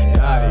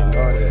 you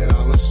know that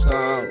I'm a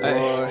stun,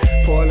 boy.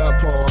 Pull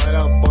right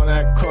up on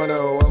that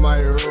corner with my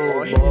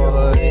rude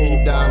boy.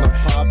 He down to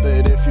pop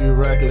it if you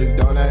ready. reckless,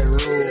 don't act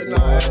rude,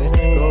 boy.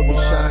 Go be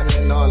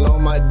shining all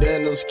on my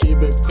denims, keep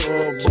it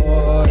cool,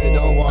 boy.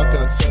 Don't walk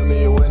up to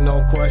me with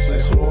no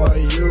questions, who are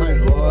you,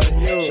 boy?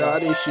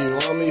 Shawty, she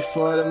want me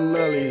for the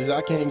millies,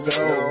 I can't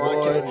go,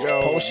 boy.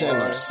 Potion,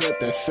 I'm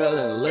sipping,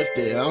 feeling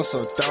lifted, I'm so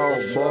throw,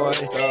 boy.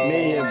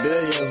 Me and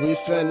billions, we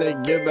finna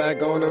get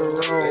back on the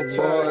road,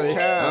 boy.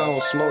 I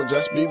don't smoke,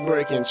 just be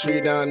breaking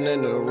tree down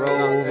in the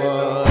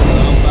Rover.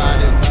 I'm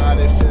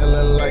body,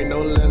 feeling like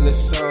no limit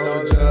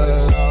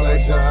soldiers.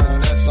 Flexing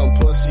finesse on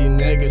pussy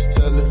niggas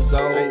till it's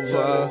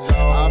over.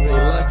 I be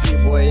lucky,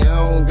 boy,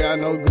 I don't got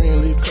no green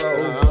leaf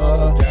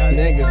clover.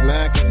 Niggas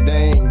mad cause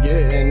they ain't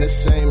getting the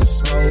same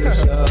exposure.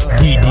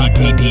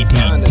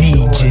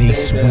 DJ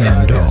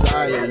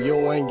Swindle.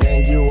 You ain't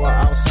gang, you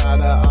are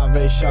outsider.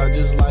 Ave shot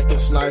just like a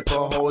sniper.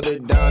 Hold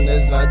it down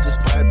as I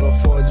just pipe a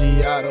 4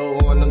 Giotto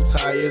on them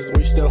tires.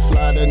 We still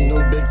fly the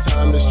new big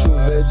time. It's true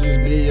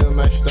bitches be a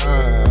Max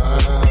Stein.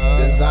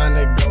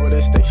 Designer go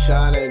that stay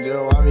shining.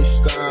 Joe, I be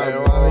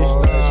stunned.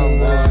 True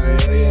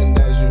vision,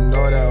 as you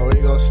know that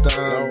we gon'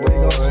 stun.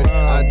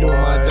 I do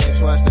my thing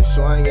twice, they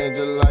swinging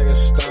just like a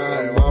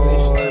stunt. Mommy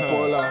stay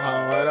pull up,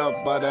 right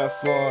up by that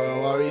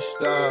phone. Why we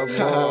stun,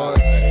 boy?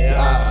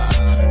 Yeah.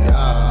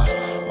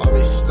 Why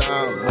we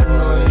stun,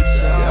 boy?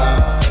 Yeah.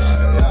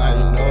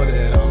 You know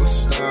that I'm a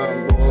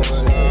stun, boy.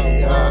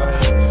 Yeah.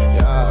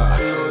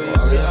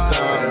 Why we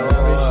stun, boy?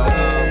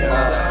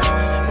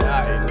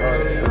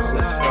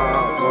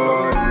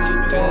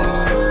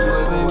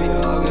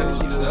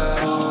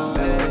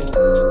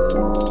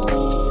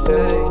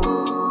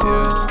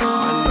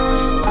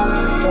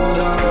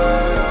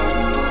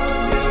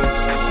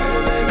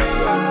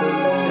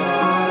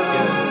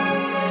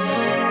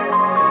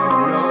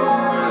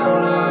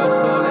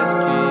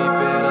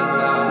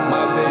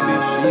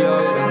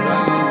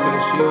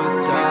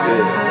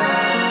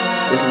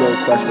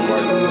 Question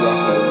mark, you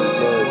rock over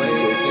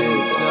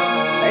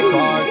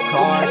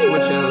car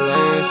switching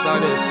lanes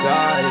side to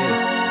side.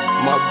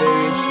 My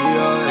baby, she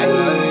and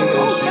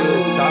she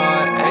was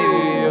tired. Hey,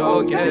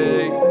 okay.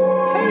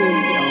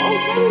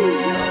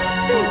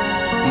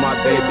 My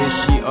baby,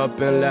 she up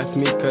and left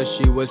me cause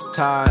she was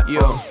tired.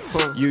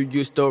 You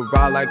used to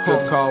ride like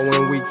a car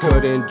when we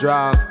couldn't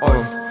drive.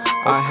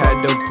 I had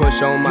to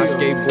push on my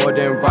skateboard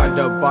and ride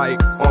the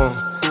bike.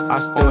 I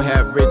still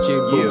have Richie,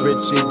 but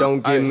Richie don't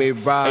give me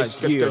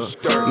rides.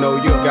 No,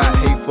 you got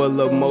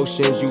hateful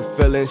emotions you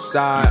feel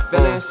inside.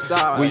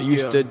 We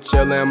used to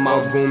chill in my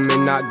room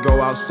and not go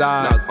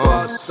outside.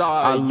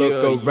 I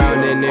look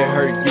around and it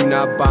hurt you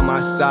not by my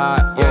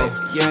side.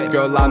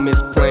 Girl, I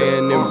miss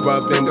playing and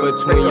rubbing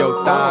between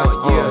your thighs.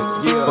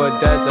 But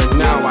that's a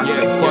now. I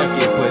say fuck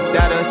it, put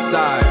that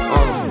aside.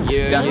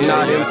 That's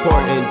not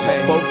important,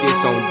 just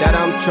focus on that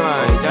I'm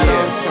trying,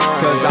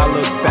 Cause I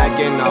look back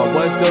and I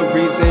was the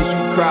reasons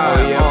you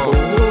cried,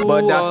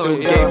 But I still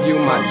gave you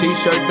my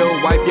t-shirt to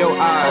wipe your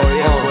eyes,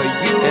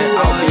 And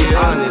I'll be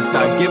honest,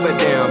 I give a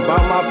damn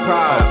about my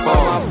pride,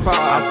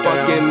 I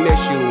fucking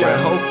miss you and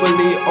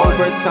hopefully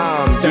over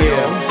time,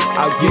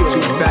 I'll get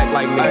you back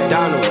like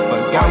McDonald's,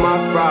 forgot my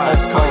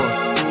fries,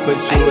 But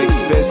you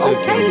expensive,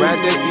 you'd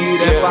rather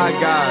eat at Five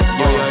Guys,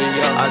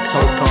 I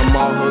told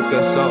Kamal hook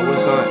us up with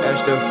some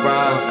extra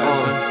fries,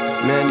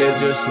 Man, they're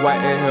just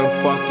sweating him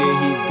fucking,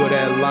 he good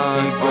at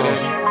lying,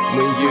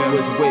 When you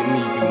was with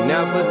me, you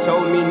never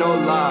told me no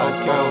lies,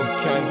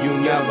 You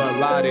never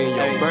lied and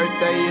your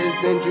birthday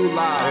is in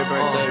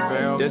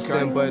July,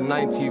 December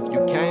 19th,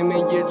 you came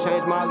and you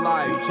changed my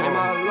life, And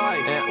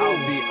I'll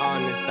be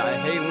honest, I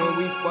hate when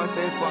we fuss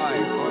and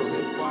fight,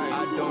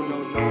 I don't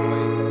know no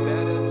way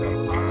better to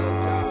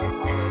apologize.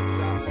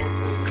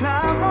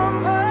 Climb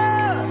on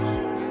us.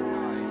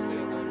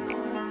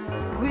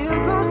 We'll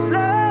go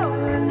slow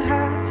and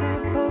high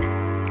tempo,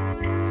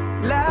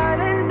 light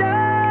and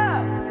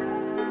dark.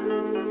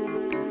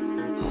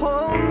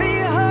 Hold me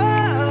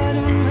hard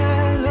and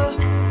mellow.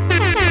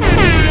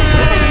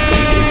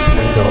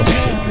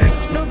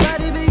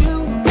 Nobody but you,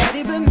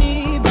 body but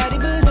me, body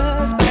but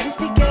us, bodies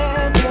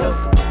together.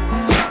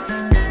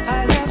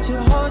 I love to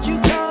hold you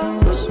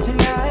close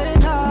tonight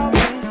and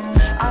always.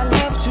 I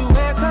love to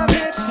wake up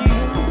next to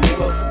you.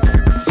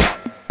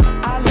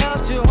 I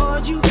love to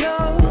hold you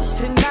close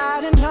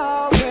tonight and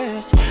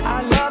always.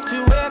 I love to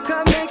wake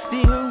up next to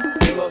you.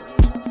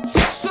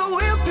 So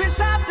we'll piss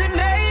off the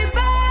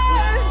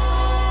neighbors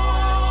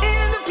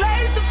in the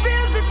place that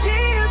feels the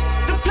tears,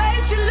 the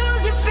place you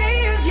lose your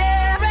fears,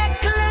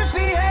 reckless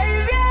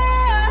behavior,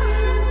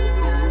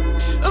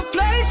 a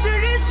place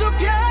that is so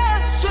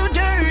pure, so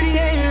dirty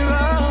and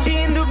raw.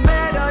 In the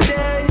better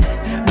day,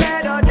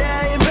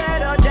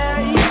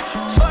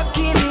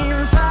 fucking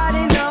and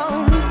fighting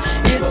on.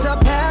 It's a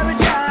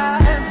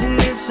paradise and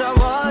it's a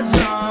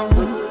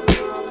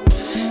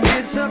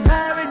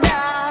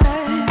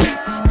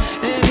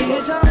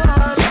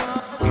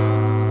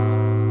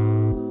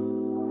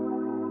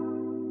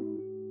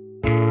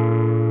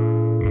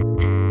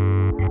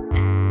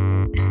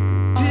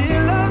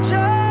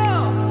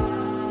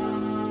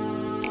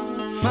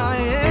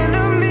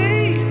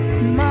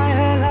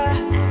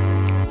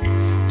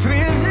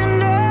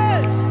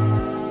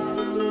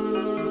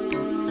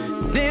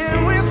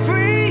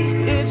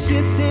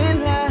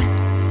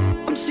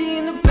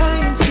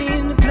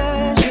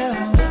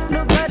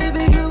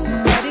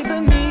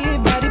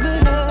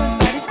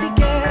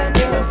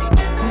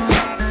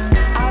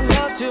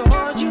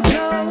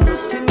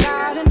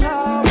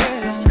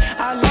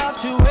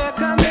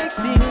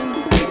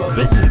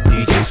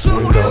DJ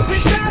Swing Dog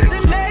shit.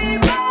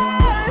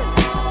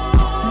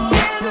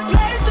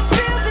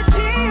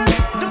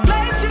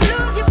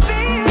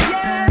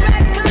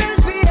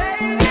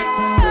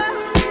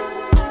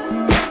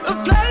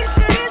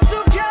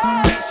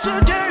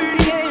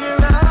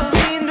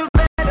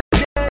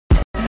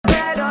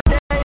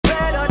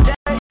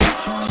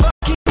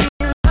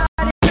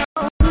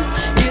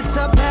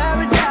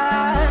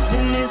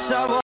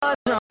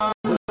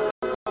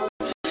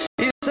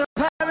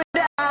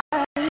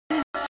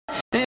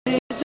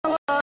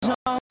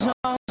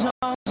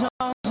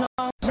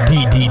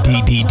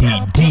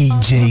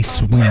 DJ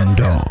Swing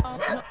Dog.